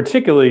 and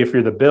particularly if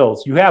you're the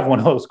Bills, you have one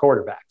of those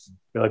quarterbacks.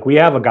 You're like, we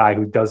have a guy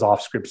who does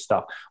off-script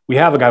stuff. We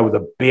have a guy with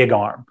a big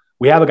arm.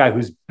 We have a guy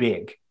who's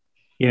big,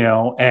 you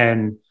know,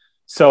 and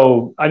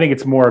so I think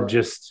it's more of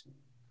just,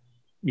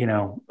 you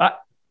know,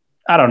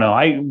 I don't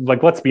know.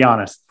 Let's be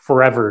honest,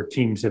 forever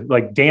teams have,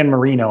 like Dan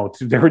Marino,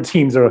 there were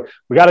teams are,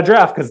 we got to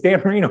draft because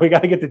Dan Marino, we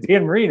got to get to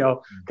Dan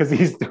Marino because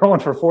he's throwing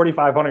for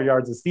 4,500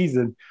 yards a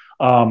season.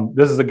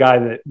 This is a guy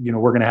that, you know,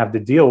 we're going to have to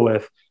deal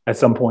with at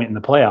some point in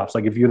the playoffs.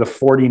 Like if you're the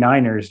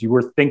 49ers, you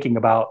were thinking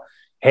about,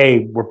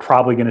 hey, we're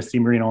probably going to see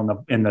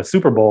Marino in the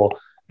Super Bowl.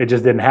 It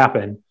just didn't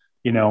happen,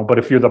 you know, but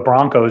if you're the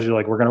Broncos, you're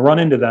like, we're going to run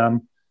into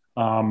them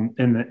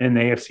in the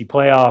AFC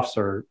playoffs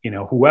or, you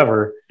know,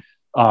 whoever.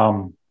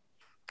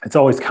 It's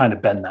always kind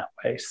of been that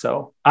way.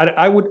 So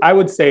I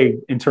would say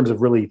in terms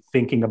of really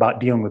thinking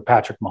about dealing with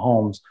Patrick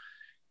Mahomes,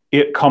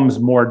 it comes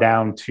more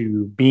down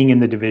to being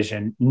in the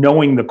division,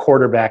 knowing the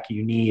quarterback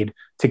you need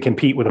to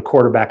compete with a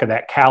quarterback of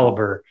that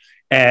caliber.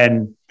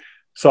 And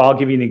so I'll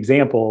give you an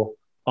example.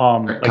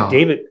 Like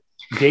David,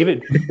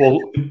 well,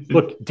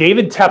 look,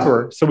 David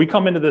Tepper. So we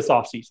come into this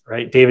offseason,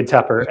 right? David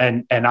Tepper.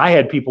 And I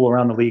had people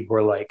around the league who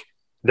were like,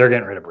 they're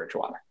getting rid of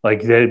Bridgewater.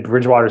 Like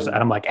Bridgewater's, and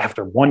I'm like,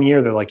 after 1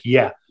 year, they're like,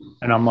 yeah.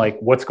 And I'm like,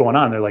 what's going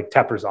on? They're like,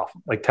 Tepper's off.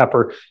 Like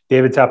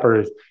David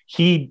Tepper,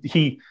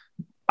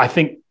 I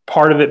think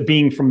part of it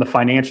being from the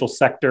financial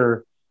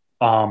sector,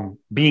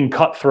 being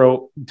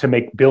cutthroat to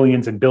make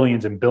billions and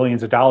billions and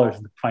billions of dollars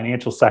in the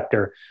financial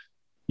sector,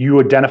 you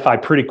identify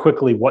pretty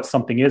quickly what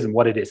something is and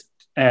what it isn't.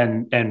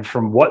 And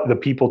from what the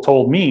people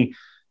told me,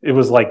 it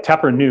was like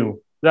Tepper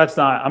knew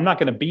I'm not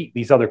going to beat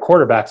these other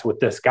quarterbacks with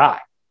this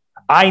guy.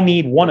 I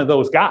need one of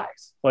those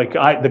guys. Like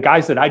the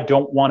guys that I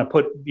don't want to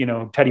put, you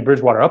know, Teddy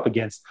Bridgewater up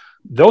against,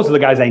 those are the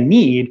guys I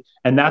need.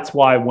 And that's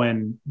why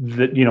when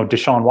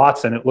Deshaun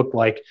Watson, it looked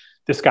like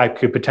this guy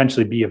could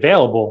potentially be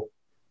available.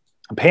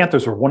 The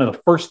Panthers were one of the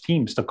first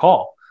teams to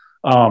call,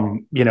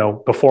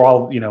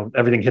 before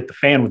everything hit the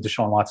fan with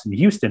Deshaun Watson in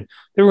Houston.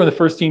 They were the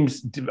first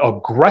teams to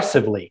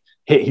aggressively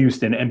hit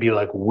Houston and be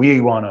like, we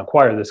want to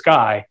acquire this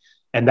guy.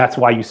 And that's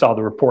why you saw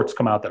the reports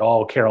come out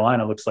that,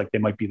 Carolina looks like they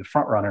might be the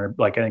front runner.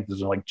 Like, I think this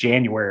was like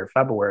January or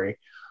February.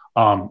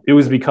 It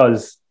was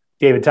because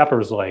David Tepper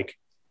was like,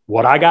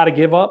 what I got to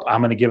give up,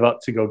 I'm going to give up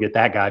to go get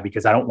that guy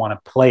because I don't want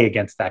to play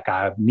against that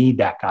guy. I need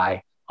that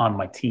guy on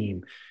my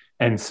team.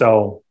 And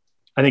so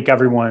I think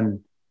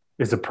everyone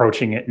is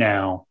approaching it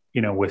now,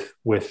 you know,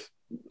 with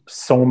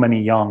so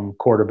many young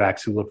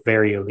quarterbacks who look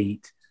very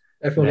elite.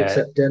 Everyone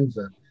except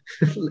Denver.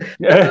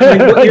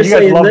 What you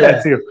guys love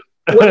that too.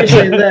 What you're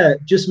saying there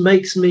just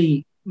makes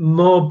me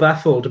more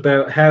baffled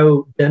about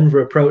how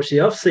Denver approached the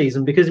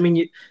offseason because, I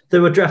mean, they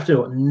were drafted,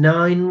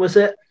 9, was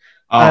it?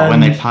 When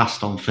they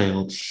passed on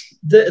Fields.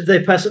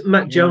 They passed.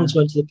 Mac Jones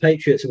went to the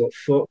Patriots at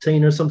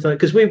 14 or something.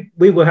 Because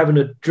we were having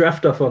a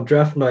draft off on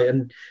draft night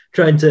and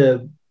trying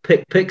to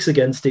pick picks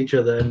against each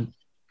other. And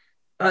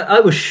I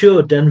was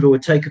sure Denver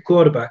would take a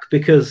quarterback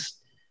because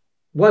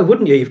why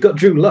wouldn't you? You've got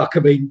Drew Lock. I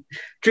mean,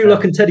 Drew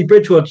Lock and Teddy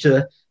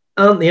Bridgewater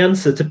aren't the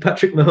answer to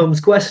Patrick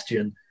Mahomes'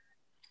 question.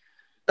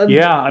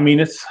 I mean,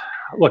 it's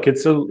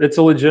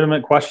a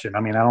legitimate question. I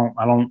mean,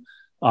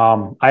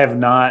 I have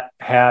not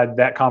had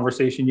that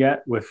conversation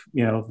yet with,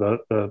 you know,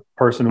 the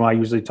person who I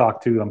usually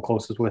talk to, I'm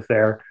closest with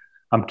there.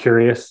 I'm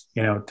curious,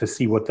 you know, to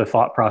see what the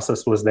thought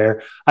process was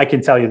there. I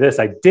can tell you this,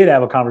 I did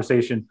have a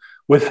conversation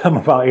with them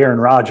about Aaron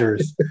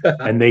Rodgers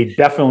and they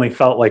definitely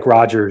felt like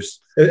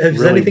Rodgers.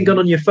 Has anything gone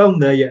on your phone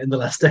there yet in the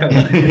last hour?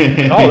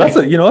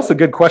 That's a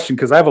good question.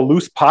 Cause I have a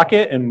loose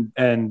pocket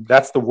and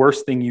that's the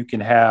worst thing you can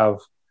have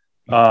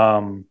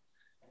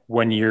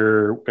when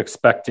you're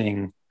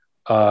expecting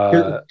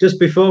just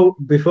before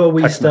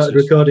we started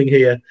recording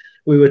here,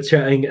 we were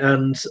chatting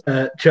and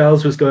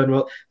Charles was going,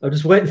 well, I'm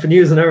just waiting for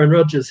news on Aaron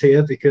Rodgers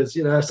here because,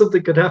 you know,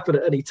 something could happen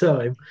at any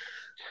time.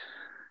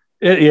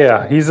 He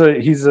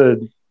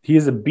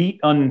is a beat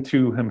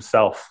unto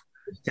himself,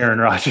 Aaron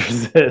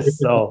Rodgers is.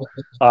 So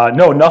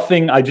no,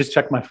 nothing. I just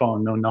checked my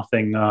phone. No,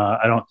 nothing.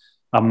 I don't,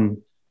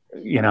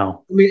 you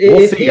know, I mean,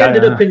 if he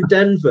ended up in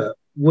Denver,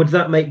 would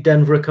that make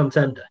Denver a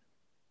contender?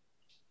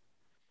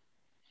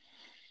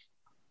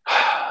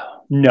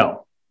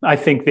 No, I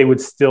think they would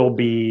still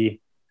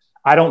be.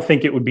 I don't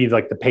think it would be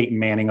like the Peyton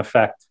Manning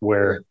effect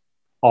where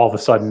all of a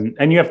sudden,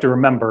 and you have to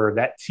remember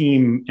that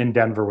team in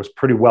Denver was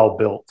pretty well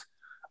built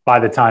by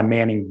the time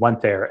Manning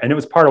went there. And it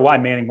was part of why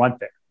Manning went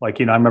there.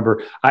 Like, you know, I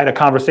remember I had a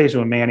conversation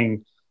with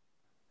Manning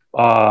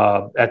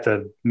at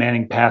the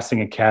Manning Passing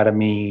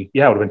Academy.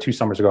 Yeah, it would have been 2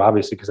 summers ago,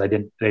 obviously, because they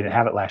didn't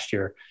have it last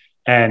year.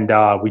 And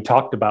we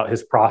talked about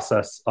his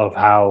process of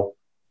how,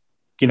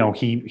 you know,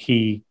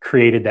 he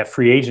created that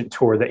free agent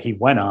tour that he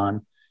went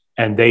on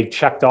and they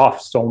checked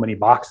off so many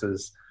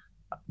boxes.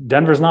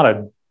 Denver's not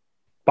a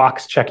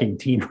box checking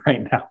team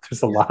right now.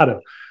 There's a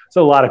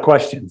lot of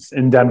questions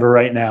in Denver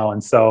right now.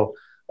 And so,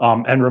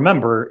 and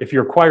remember, if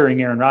you're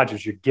acquiring Aaron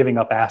Rodgers, you're giving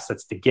up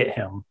assets to get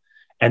him.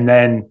 And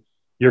then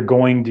you're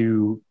going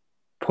to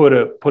put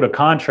a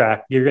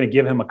contract, you're going to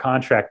give him a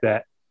contract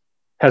that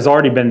has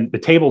already been, the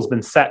table's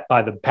been set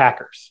by the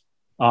Packers,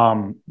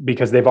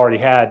 because they've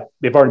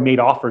already made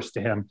offers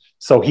to him.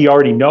 So he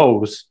already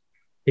knows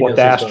what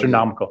the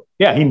astronomical,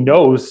 he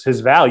knows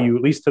his value,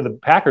 at least to the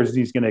Packers.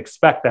 He's going to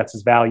expect that's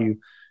his value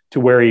to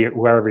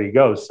wherever he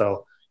goes.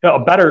 So, a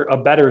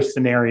better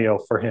scenario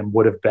for him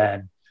would have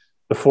been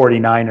the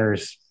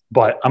 49ers.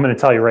 But I'm going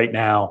to tell you right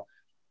now,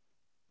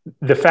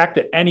 the fact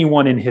that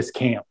anyone in his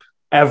camp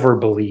ever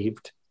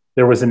believed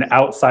there was an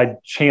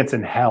outside chance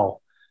in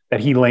hell that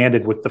he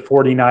landed with the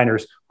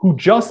 49ers, who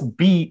just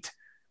beat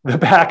the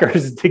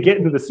Packers to get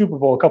into the Super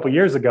Bowl a couple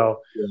years ago.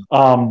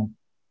 Yeah.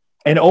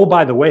 And oh,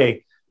 by the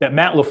way, that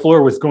Matt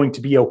LaFleur was going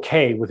to be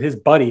okay with his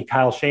buddy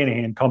Kyle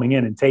Shanahan coming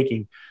in and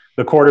taking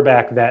the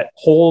quarterback that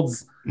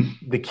holds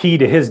the key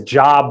to his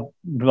job,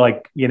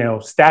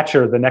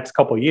 stature the next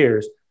couple of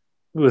years.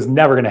 It was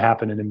never going to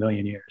happen in a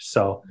million years.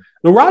 So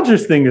the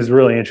Rodgers thing is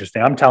really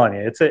interesting. I'm telling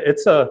you,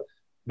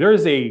 there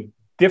is a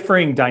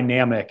differing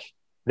dynamic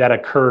that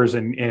occurs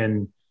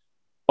in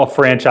a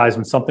franchise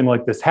when something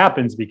like this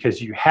happens,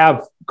 because you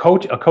have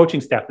a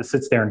coaching staff that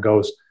sits there and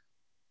goes,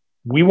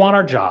 we want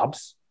our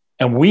jobs.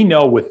 And we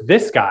know with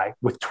this guy,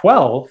 with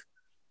 12,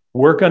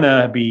 we're going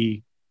to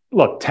be,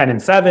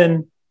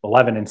 10-7,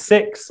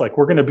 11-6. Like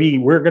we're going to be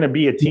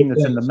a team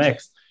that's in the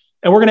mix,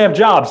 and we're going to have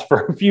jobs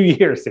for a few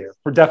years here.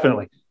 For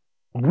definitely.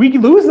 We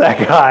could lose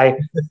that guy,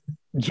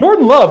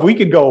 Jordan Love. We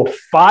could go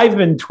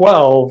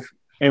 5-12,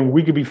 and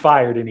we could be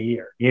fired in a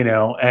year,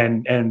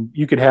 and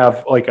you could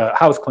have like a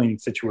house cleaning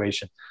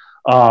situation.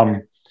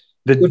 Would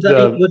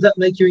that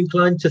make you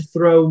inclined to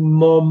throw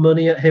more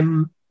money at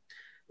him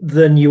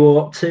than you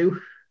ought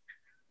to?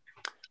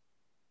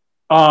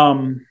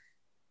 Does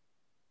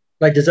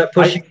that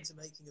push you into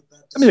making a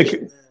bad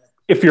decision?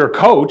 If you're a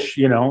coach,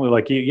 you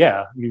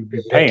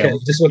pay him.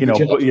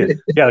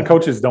 The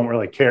coaches don't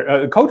really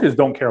care. Coaches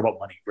don't care about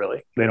money,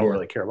 really. They don't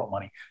really care about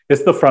money.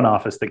 It's the front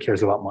office that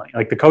cares about money.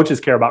 Like the coaches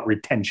care about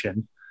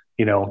retention.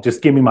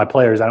 Just give me my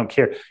players. I don't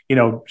care.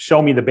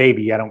 Show me the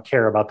baby. I don't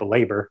care about the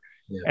labor.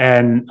 Yeah.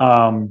 And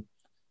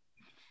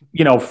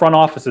front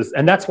offices,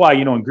 and that's why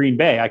in Green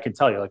Bay, I can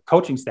tell you, like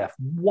coaching staff,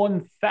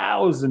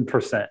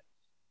 1,000%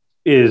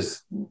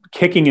 is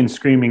kicking and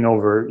screaming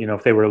over,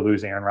 if they were to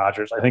lose Aaron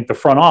Rodgers. I think the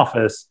front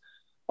office,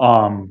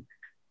 I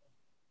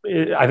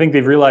think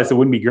they've realized it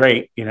wouldn't be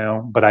great,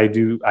 but I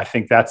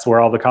think that's where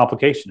all the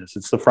complication is.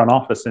 It's the front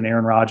office and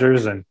Aaron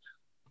Rodgers, and,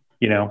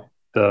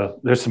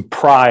 there's some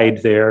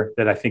pride there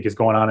that I think is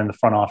going on in the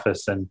front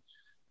office, and,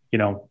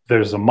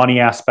 there's a money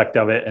aspect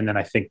of it. And then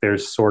I think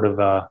there's sort of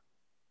I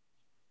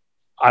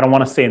don't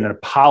want to say an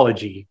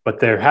apology, but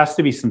there has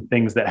to be some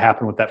things that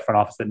happen with that front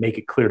office that make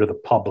it clear to the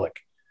public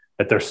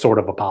that they're sort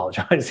of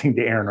apologizing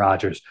to Aaron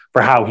Rodgers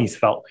for how he's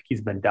felt like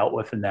he's been dealt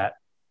with in that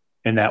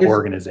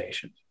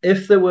organization.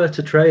 If they were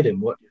to trade him,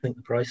 what do you think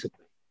the price would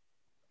be?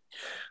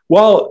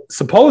 Well,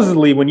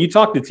 supposedly when you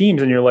talk to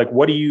teams and you're like,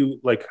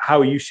 how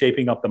are you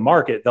shaping up the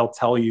market? They'll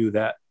tell you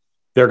that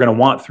they're going to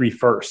want 3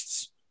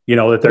 firsts,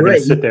 that they're going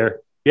to sit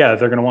there. Yeah.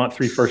 They're going to want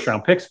 3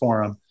 first-round picks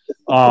for him,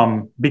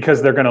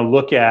 because they're going to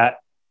look at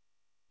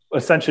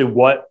essentially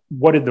what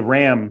did the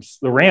Rams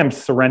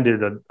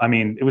surrendered.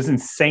 It was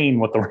insane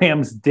what the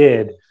Rams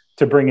did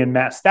to bring in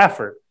Matt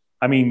Stafford.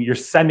 You're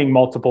sending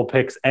multiple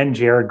picks and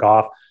Jared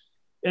Goff,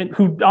 and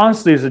who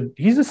honestly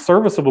he's a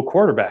serviceable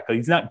quarterback.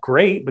 He's not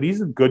great, but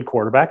he's a good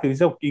quarterback.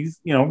 He's I think he's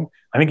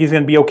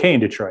going to be okay in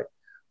Detroit.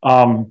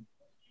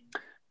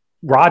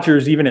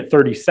 Rodgers, even at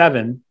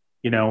 37,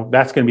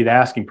 that's going to be the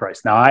asking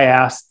price. Now I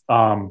asked,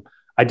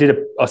 I did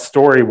a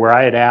story where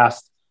I had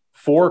asked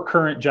 4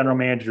 current general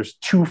managers,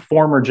 2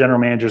 former general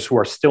managers who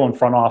are still in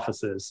front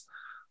offices,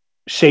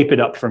 shape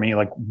it up for me.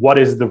 Like, what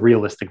is the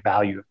realistic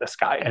value of this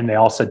guy? And they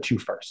all said 2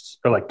 firsts,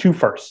 or like 2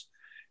 firsts.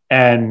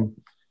 And,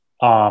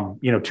 2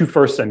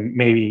 firsts and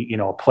maybe,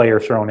 a player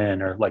thrown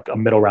in, or like a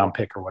middle round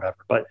pick or whatever.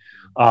 But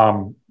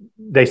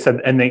they said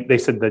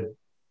that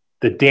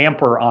the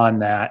damper on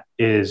that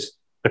is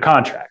the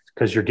contract,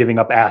 because you're giving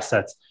up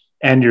assets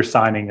and you're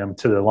signing them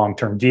to the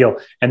long-term deal.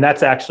 And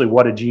that's actually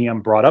what a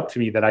GM brought up to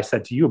me that I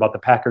said to you about the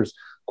Packers,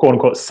 quote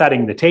unquote,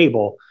 setting the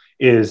table.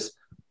 Is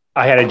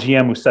I had a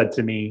GM who said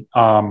to me,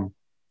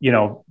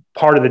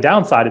 part of the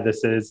downside of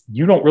this is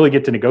you don't really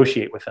get to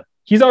negotiate with him.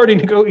 He's already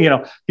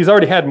he's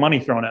already had money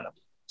thrown at him.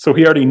 So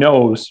he already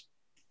knows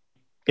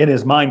in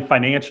his mind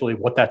financially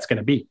what that's going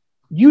to be.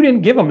 You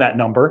didn't give him that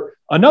number.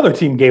 Another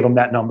team gave him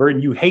that number,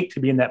 and you hate to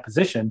be in that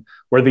position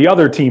where the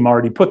other team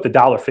already put the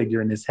dollar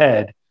figure in his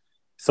head.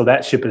 So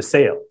that ship has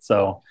sailed.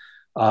 So,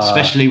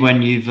 especially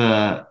when you've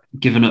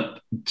given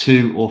up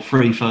 2 or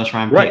 3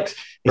 first-round picks,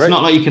 it's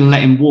not like you can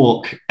let him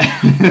walk.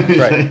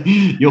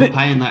 You're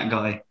paying that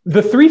guy.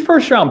 The 3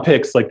 first-round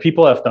picks, like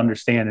people have to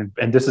understand,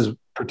 and this is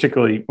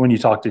particularly when you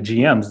talk to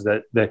GMs,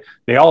 that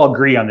they all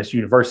agree on this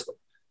universally.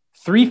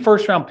 3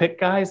 first-round pick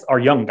guys are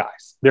young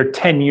guys. They're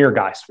 10-year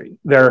guys for you.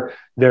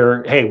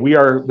 Hey,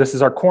 this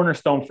is our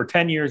cornerstone for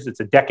 10 years. It's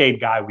a decade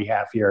guy we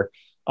have here.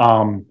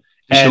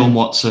 Deshaun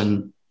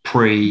Watson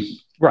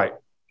right.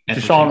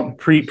 Deshaun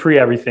pre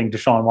everything,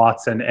 Deshaun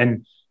Watson.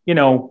 And,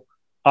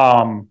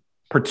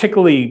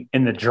 particularly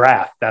in the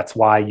draft, that's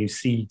why you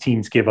see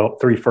teams give up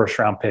 3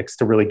 first-round picks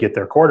to really get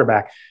their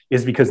quarterback,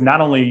 is because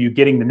not only are you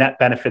getting the net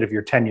benefit of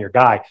your 10-year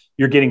guy,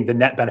 you're getting the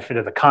net benefit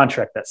of the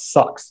contract that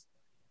sucks.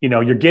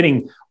 You're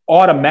getting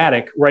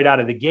automatic right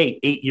out of the gate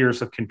 8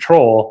 years of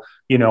control,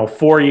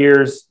 4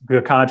 years,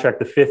 the contract,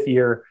 the 5th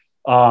year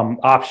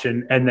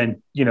option, and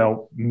then,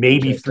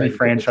 maybe just 3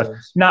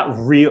 franchise, not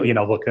real,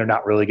 look, they're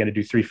not really going to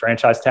do 3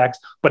 franchise tags,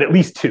 but at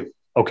least 2.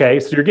 Okay.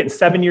 So you're getting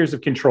 7 years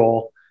of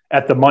control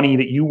at the money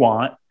that you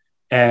want,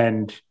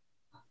 and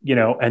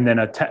and then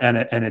a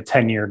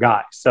 10-year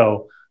guy.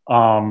 So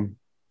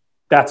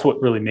that's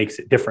what really makes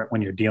it different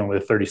when you're dealing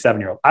with a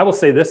 37-year-old. I will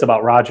say this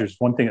about Rodgers.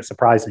 One thing that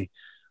surprised me,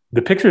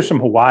 the pictures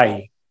from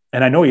Hawaii,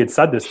 and I know he had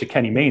said this to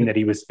Kenny Mayne, that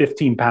he was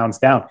 15 pounds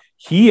down.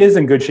 He is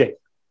in good shape.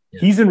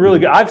 Yeah. He's in really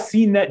good. I've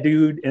seen that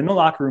dude in the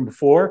locker room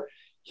before.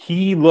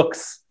 He's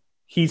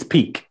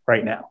peak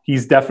right now.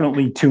 He's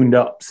definitely tuned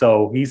up.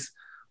 So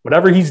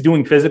whatever he's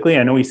doing physically,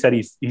 I know he said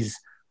he's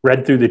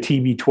read through the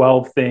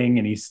TB12 thing,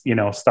 and he's,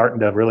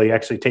 starting to really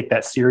actually take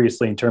that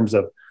seriously in terms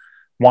of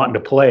wanting to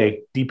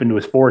play deep into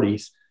his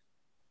 40s.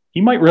 He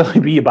might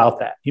really be about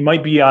that. He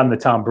might be on the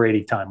Tom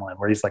Brady timeline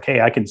where he's like, hey,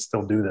 I can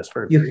still do this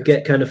for a few years. You could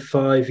get kind of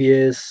 5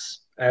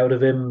 years out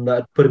of him.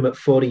 That'd put him at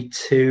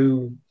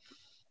 42.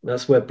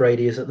 That's where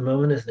Brady is at the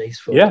moment, isn't he? He's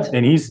 42. Yeah,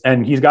 and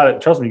he's got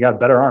it. Trust me, he got a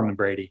better arm than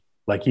Brady.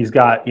 Like, he's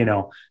got,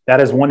 that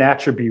is one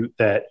attribute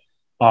that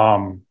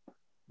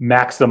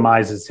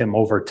maximizes him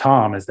over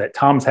Tom, is that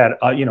Tom's had,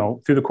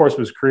 through the course of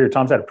his career,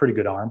 Tom's had a pretty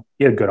good arm.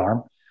 He had a good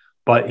arm,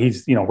 but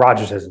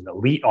Rodgers has an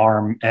elite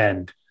arm.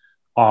 And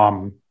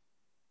I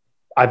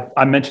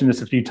mentioned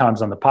this a few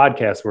times on the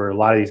podcast, where a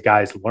lot of these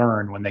guys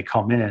learn when they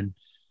come in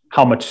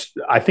how much.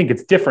 I think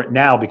it's different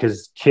now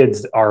because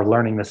kids are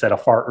learning this at a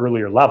far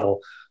earlier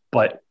level.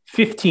 But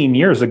 15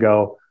 years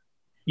ago,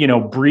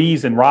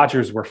 Breeze and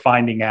Rodgers were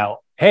finding out,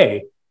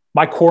 hey,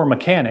 my core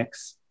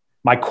mechanics,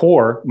 my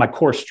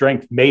core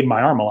strength made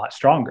my arm a lot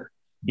stronger,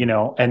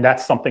 and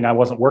that's something I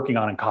wasn't working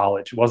on in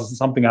college. It wasn't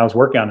something I was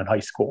working on in high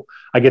school.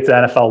 I get to the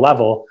NFL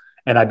level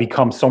and I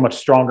become so much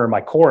stronger in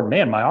my core.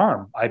 Man, my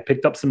arm, I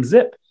picked up some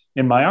zip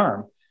in my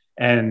arm.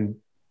 And,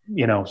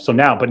 so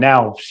now,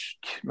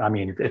 I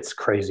mean, it's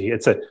crazy.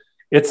 It's a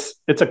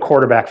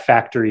quarterback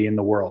factory in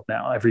the world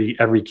now.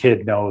 Every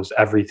kid knows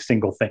every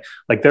single thing.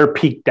 Like, they're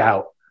peaked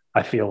out.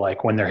 I feel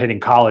like when they're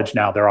hitting college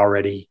now, they're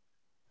already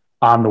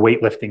on the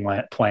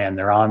weightlifting plan.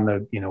 They're on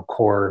the,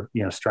 core,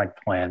 strength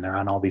plan. They're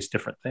on all these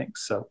different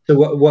things. So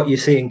what you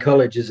see in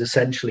college is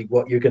essentially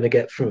what you're going to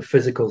get from a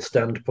physical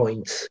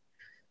standpoint,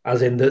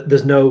 as in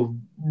there's no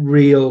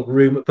real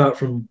room, apart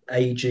from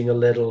aging a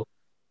little.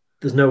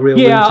 There's no real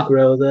room to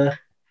grow there.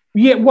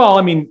 Yeah. Well,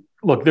 I mean,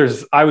 look,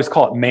 I always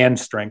call it man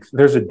strength.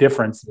 There's a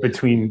difference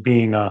between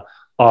being a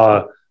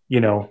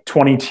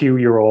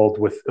 22-year-old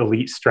with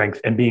elite strength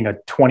and being a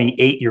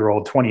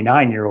 28-year-old,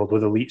 29-year-old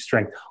with elite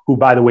strength, who,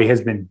 by the way, has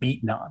been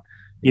beaten on.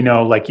 It's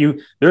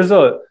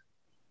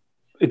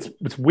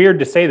weird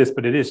to say this,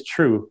 but it is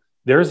true.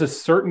 There's a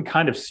certain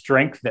kind of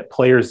strength that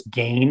players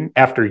gain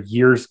after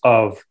years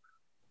of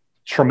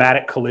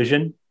traumatic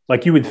collision.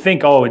 Like, you would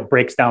think, it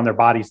breaks down their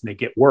bodies and they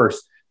get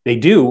worse. They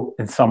do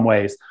in some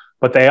ways,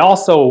 but they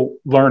also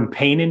learn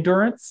pain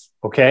endurance.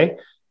 Okay.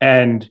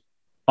 And,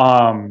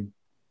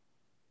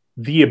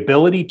 the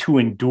ability to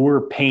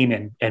endure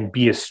pain and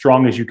be as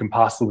strong as you can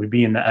possibly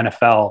be in the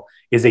NFL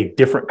is a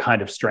different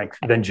kind of strength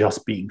than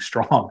just being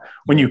strong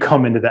when you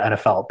come into the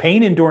NFL.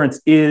 Pain endurance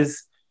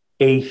is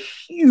a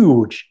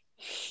huge,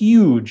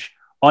 huge,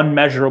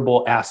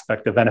 unmeasurable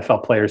aspect of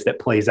NFL players that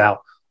plays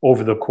out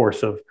over the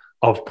course of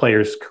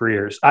players'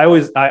 careers. I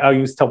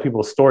always tell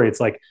people a story.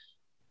 It's like,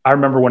 I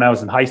remember when I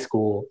was in high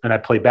school and I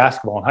played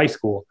basketball in high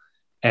school,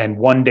 and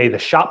one day the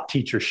shop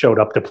teacher showed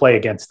up to play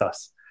against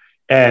us.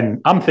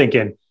 And I'm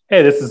thinking,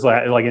 hey, this is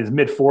like in his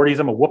mid-40s.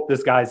 I'm going to whoop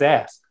this guy's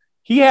ass.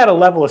 He had a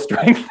level of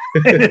strength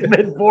in his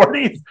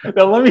mid-40s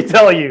that, let me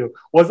tell you,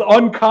 was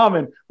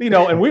uncommon.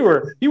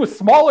 And he was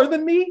smaller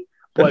than me,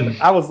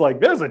 but I was like,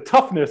 there's a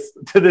toughness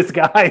to this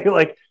guy.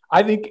 Like,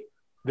 I think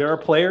there are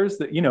players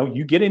that,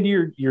 you get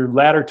into your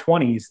latter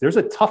 20s, there's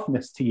a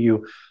toughness to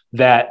you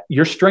that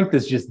your strength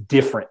is just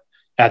different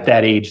at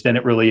that age than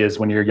it really is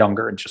when you're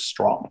younger and just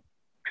strong.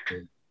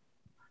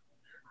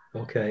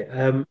 Okay.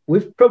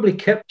 We've probably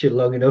kept you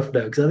long enough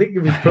now, because I think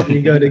we've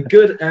probably got a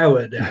good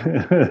hour now.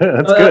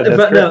 That's good. In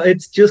fact, no,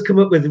 it's just come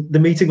up with the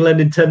meeting will end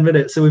in 10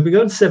 minutes. So we've been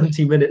going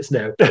 70 minutes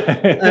now.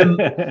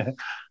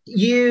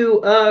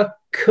 You are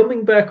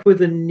coming back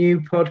with a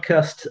new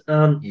podcast.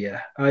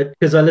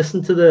 Because I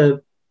listened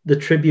to the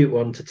tribute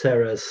one to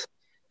Terez.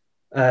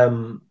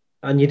 And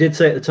you did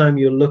say at the time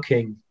you were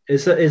looking.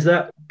 Is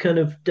that kind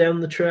of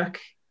down the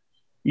track?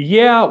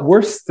 Yeah,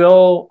 we're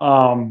still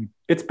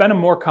it's been a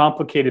more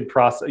complicated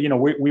process. You know,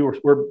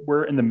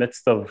 we're in the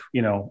midst of,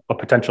 you know, a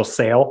potential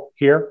sale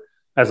here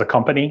as a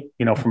company,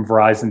 you know, from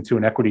Verizon to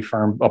an equity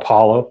firm,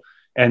 Apollo.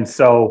 And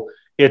so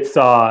it's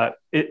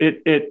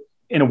it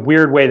in a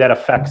weird way that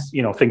affects,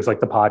 you know, things like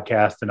the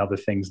podcast and other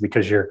things,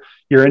 because you're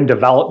in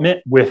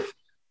development with,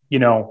 you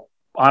know,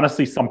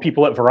 honestly, some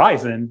people at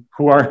Verizon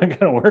who aren't going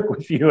to work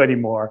with you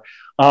anymore.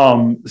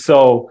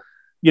 So,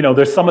 you know,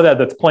 there's some of that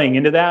that's playing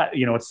into that.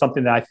 You know, it's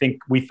something that I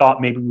think we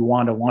thought maybe we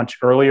wanted to launch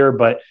earlier,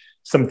 but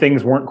some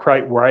things weren't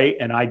quite right.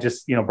 And I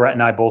just, you know, Brett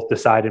and I both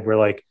decided, we're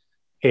like,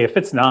 hey, if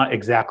it's not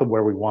exactly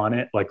where we want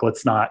it, like,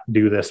 let's not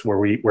do this where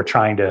we're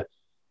trying to,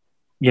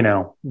 you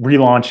know,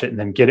 relaunch it and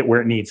then get it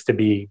where it needs to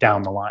be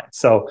down the line.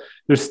 So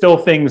there's still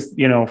things,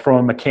 you know, from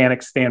a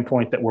mechanics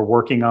standpoint that we're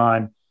working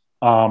on,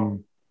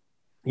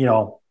 you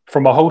know,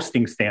 from a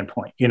hosting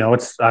standpoint. You know,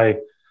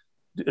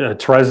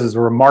 Terez is a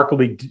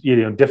remarkably, you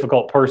know,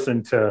 difficult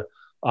person to,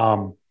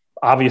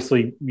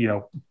 obviously, you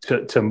know,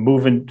 to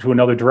move into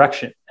another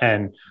direction.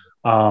 And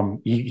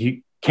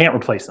you can't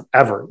replace them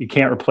ever. You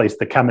can't replace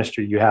the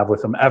chemistry you have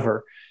with them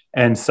ever.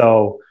 And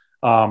so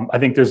I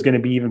think there's going to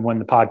be, even when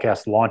the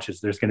podcast launches,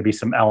 there's going to be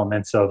some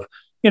elements of,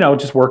 you know,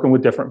 just working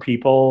with different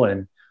people.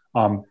 And,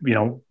 you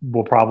know,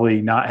 we'll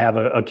probably not have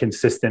a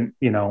consistent,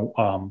 you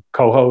know,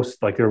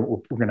 co-host. Like we're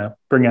going to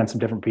bring on some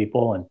different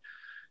people and,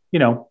 you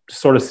know,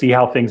 sort of see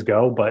how things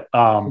go. But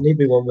you need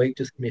me 1 week,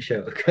 just give me a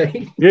shout,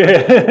 okay?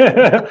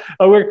 Yeah.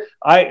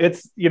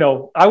 It's, you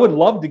know, I would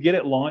love to get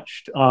it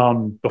launched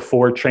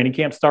before training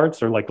camp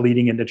starts, or like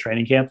leading into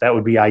training camp. That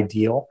would be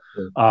ideal.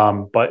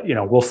 Yeah. But, you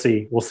know, we'll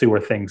see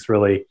where things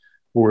really,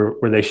 where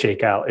they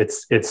shake out.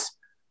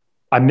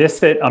 I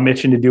miss it. I'm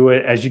itching to do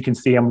it. As you can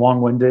see, I'm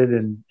long-winded,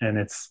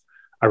 and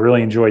I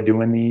really enjoy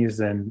doing these.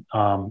 And,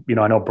 you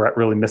know, I know Brett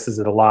really misses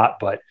it a lot,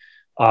 but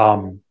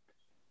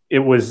it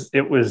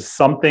was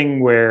something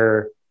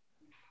where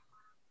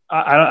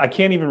I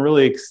can't even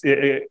really,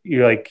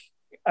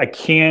 I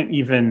can't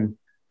even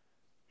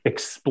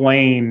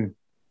explain.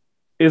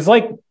 It's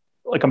like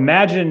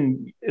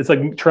imagine it's like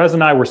Terez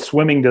and I were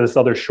swimming to this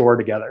other shore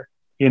together,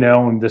 you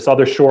know, and this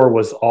other shore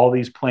was all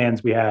these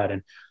plans we had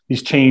and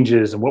these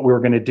changes and what we were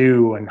going to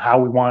do and how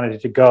we wanted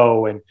it to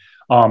go.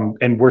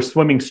 And we're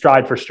swimming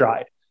stride for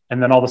stride.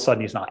 And then all of a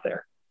sudden he's not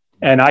there.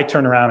 And I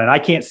turn around and I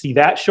can't see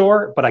that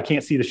shore, but I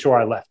can't see the shore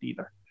I left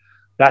either.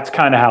 That's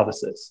kind of how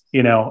this is,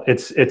 you know,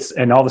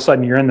 and all of a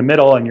sudden you're in the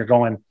middle and you're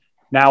going,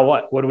 now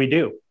what do we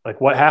do? Like,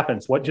 what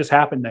happens? What just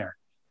happened there?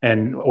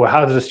 And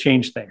how does this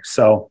change things?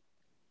 So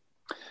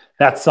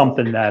that's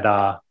something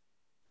that,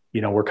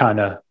 you know, we're kind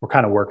of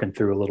working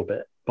through a little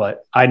bit,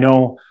 but I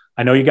know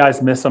you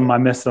guys miss them. I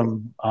miss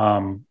them.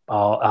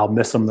 I'll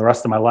miss them the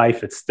rest of my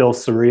life. It's still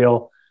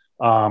surreal.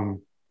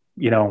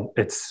 You know,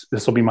 this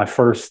will be my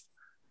first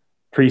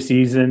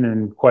preseason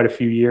in quite a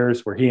few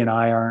years where he and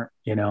I aren't,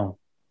 you know,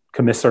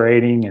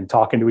 commiserating and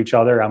talking to each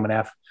other. I'm gonna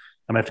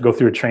have to go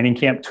through a training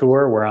camp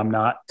tour where I'm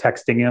not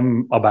texting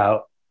him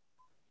about,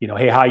 you know,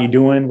 hey, how you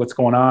doing? What's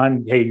going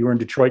on? Hey, you were in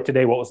Detroit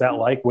today. What was that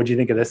like? What'd you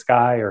think of this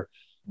guy? Or,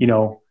 you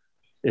know,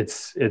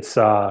 it's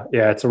a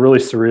really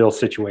surreal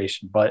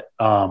situation, but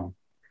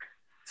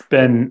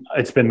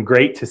it's been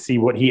great to see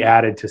what he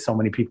added to so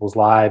many people's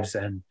lives.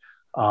 And,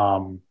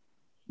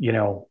 you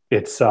know,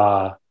 it's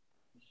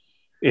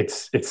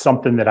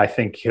something that I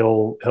think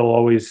he'll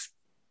always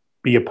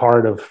be a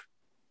part of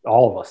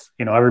all of us.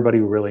 You know, everybody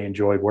who really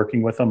enjoyed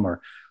working with him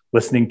or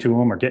listening to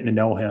him or getting to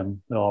know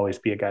him, there'll always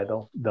be a guy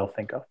they'll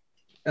think of.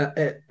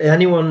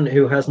 Anyone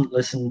who hasn't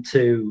listened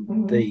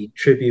to the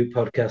tribute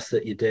podcast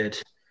that you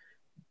did,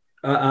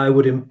 I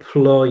would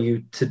implore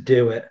you to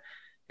do it,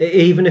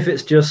 even if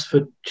it's just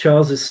for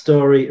Charles's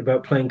story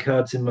about playing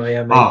cards in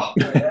Miami. Oh,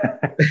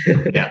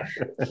 yeah.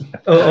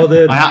 or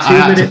the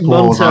 2-minute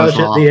montage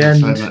at the end.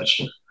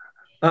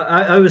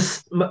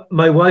 So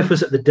my wife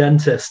was at the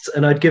dentist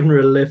and I'd given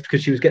her a lift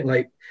because she was getting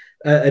like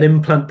an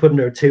implant put in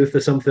her tooth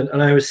or something.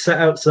 And I was sat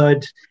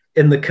outside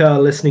in the car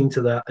listening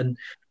to that, and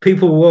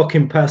people were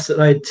walking past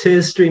and I had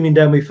tears streaming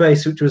down my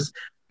face, which was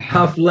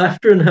half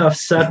laughter and half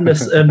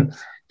sadness. And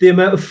the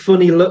amount of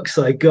funny looks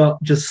I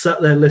got just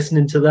sat there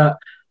listening to that.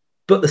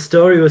 But the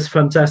story was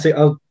fantastic.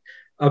 I'm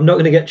not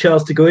going to get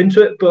Charles to go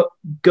into it, but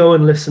go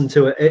and listen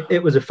to it.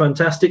 It was a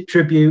fantastic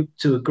tribute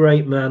to a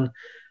great man.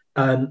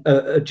 And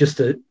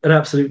just an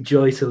absolute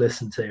joy to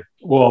listen to.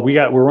 Well,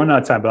 we're running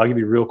out of time, but I'll give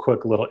you a real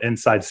quick little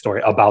inside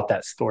story about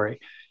that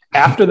story.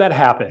 After that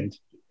happened,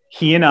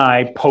 he and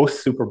I,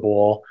 post Super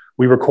Bowl,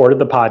 we recorded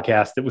the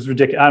podcast. It was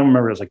ridiculous. I don't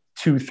remember. It was like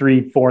 2,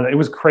 3, 4. It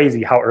was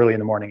crazy how early in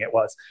the morning it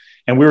was.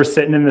 And we were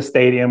sitting in the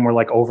stadium. We're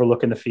like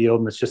overlooking the field,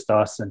 and it's just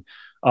us. And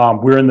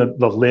we're in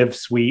the Live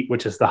Suite,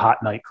 which is the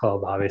hot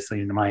nightclub,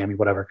 obviously, in Miami,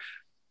 whatever.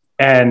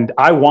 And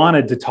I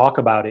wanted to talk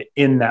about it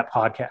in that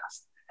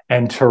podcast.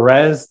 And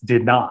Terez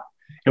did not.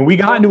 And we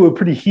got into a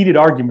pretty heated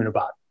argument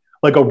about it,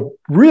 like a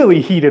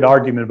really heated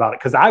argument about it,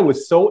 because I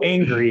was so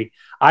angry.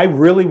 I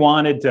really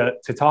wanted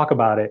to talk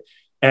about it.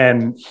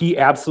 And he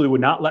absolutely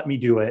would not let me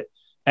do it.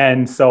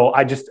 And so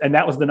and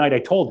that was the night I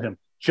told him,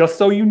 just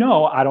so you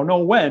know, I don't know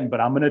when, but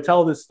I'm going to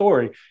tell this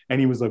story. And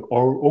he was like,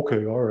 oh,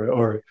 okay, all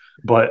right.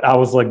 But I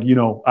was like,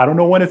 I don't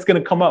know when it's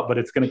going to come up, but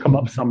it's going to come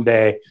up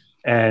someday.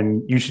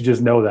 And you should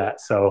just know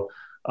that. So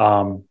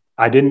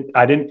I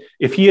didn't,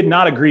 if he had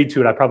not agreed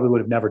to it, I probably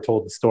would have never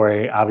told the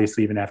story,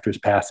 obviously, even after his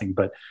passing.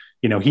 But,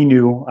 he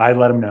knew, I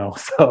let him know.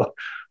 So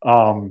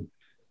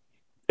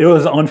it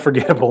was an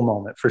unforgettable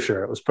moment for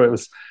sure.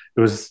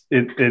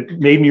 It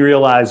made me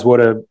realize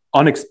what a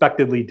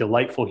unexpectedly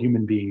delightful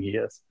human being he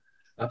is.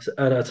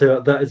 And I tell you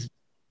what, that is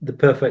the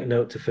perfect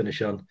note to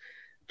finish on.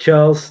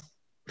 Charles,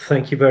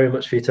 thank you very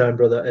much for your time,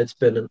 brother. It's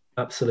been an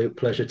absolute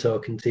pleasure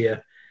talking to you.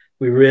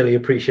 We really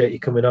appreciate you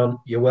coming on.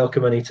 You're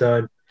welcome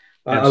anytime.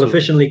 I'll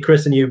officially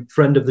christen you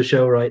friend of the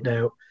show right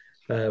now.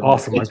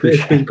 Awesome.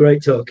 It's been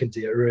great talking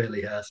to you. It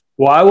really has.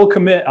 Well, I will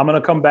commit. I'm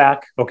going to come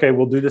back. Okay.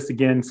 We'll do this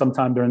again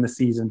sometime during the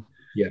season.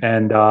 Yeah.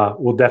 And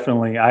we'll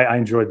definitely, I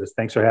enjoyed this.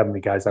 Thanks for having me,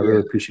 guys. I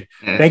really appreciate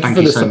it. Yeah, thank you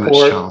for the so support.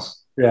 much, Charles.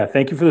 Yeah,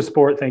 thank you for the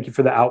support. Thank you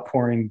for the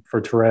outpouring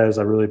for Therese.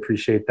 I really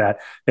appreciate that.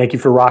 Thank you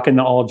for rocking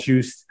the All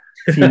Juice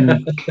team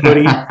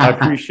hoodie. I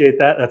appreciate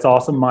that. That's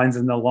awesome. Mine's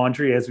in the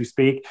laundry as we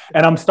speak.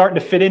 And I'm starting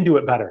to fit into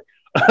it better.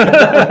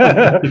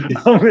 I'm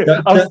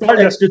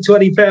starting extra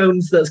 20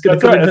 pounds. That's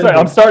right.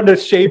 I'm starting to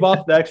shave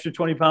off the extra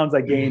 20 pounds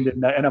I gained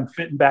and I'm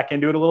fitting back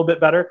into it a little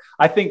bit better.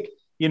 I think,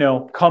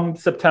 come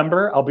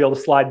September, I'll be able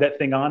to slide that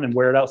thing on and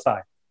wear it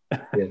outside.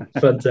 Yeah,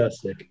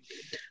 fantastic.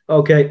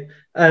 Okay.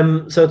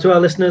 So to our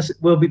listeners,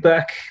 we'll be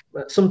back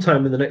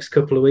sometime in the next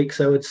couple of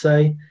weeks, I would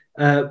say.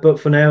 But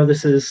for now,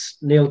 this is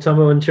Neil,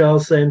 Tomo, and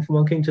Charles saying from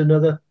one king to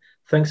another,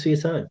 thanks for your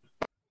time.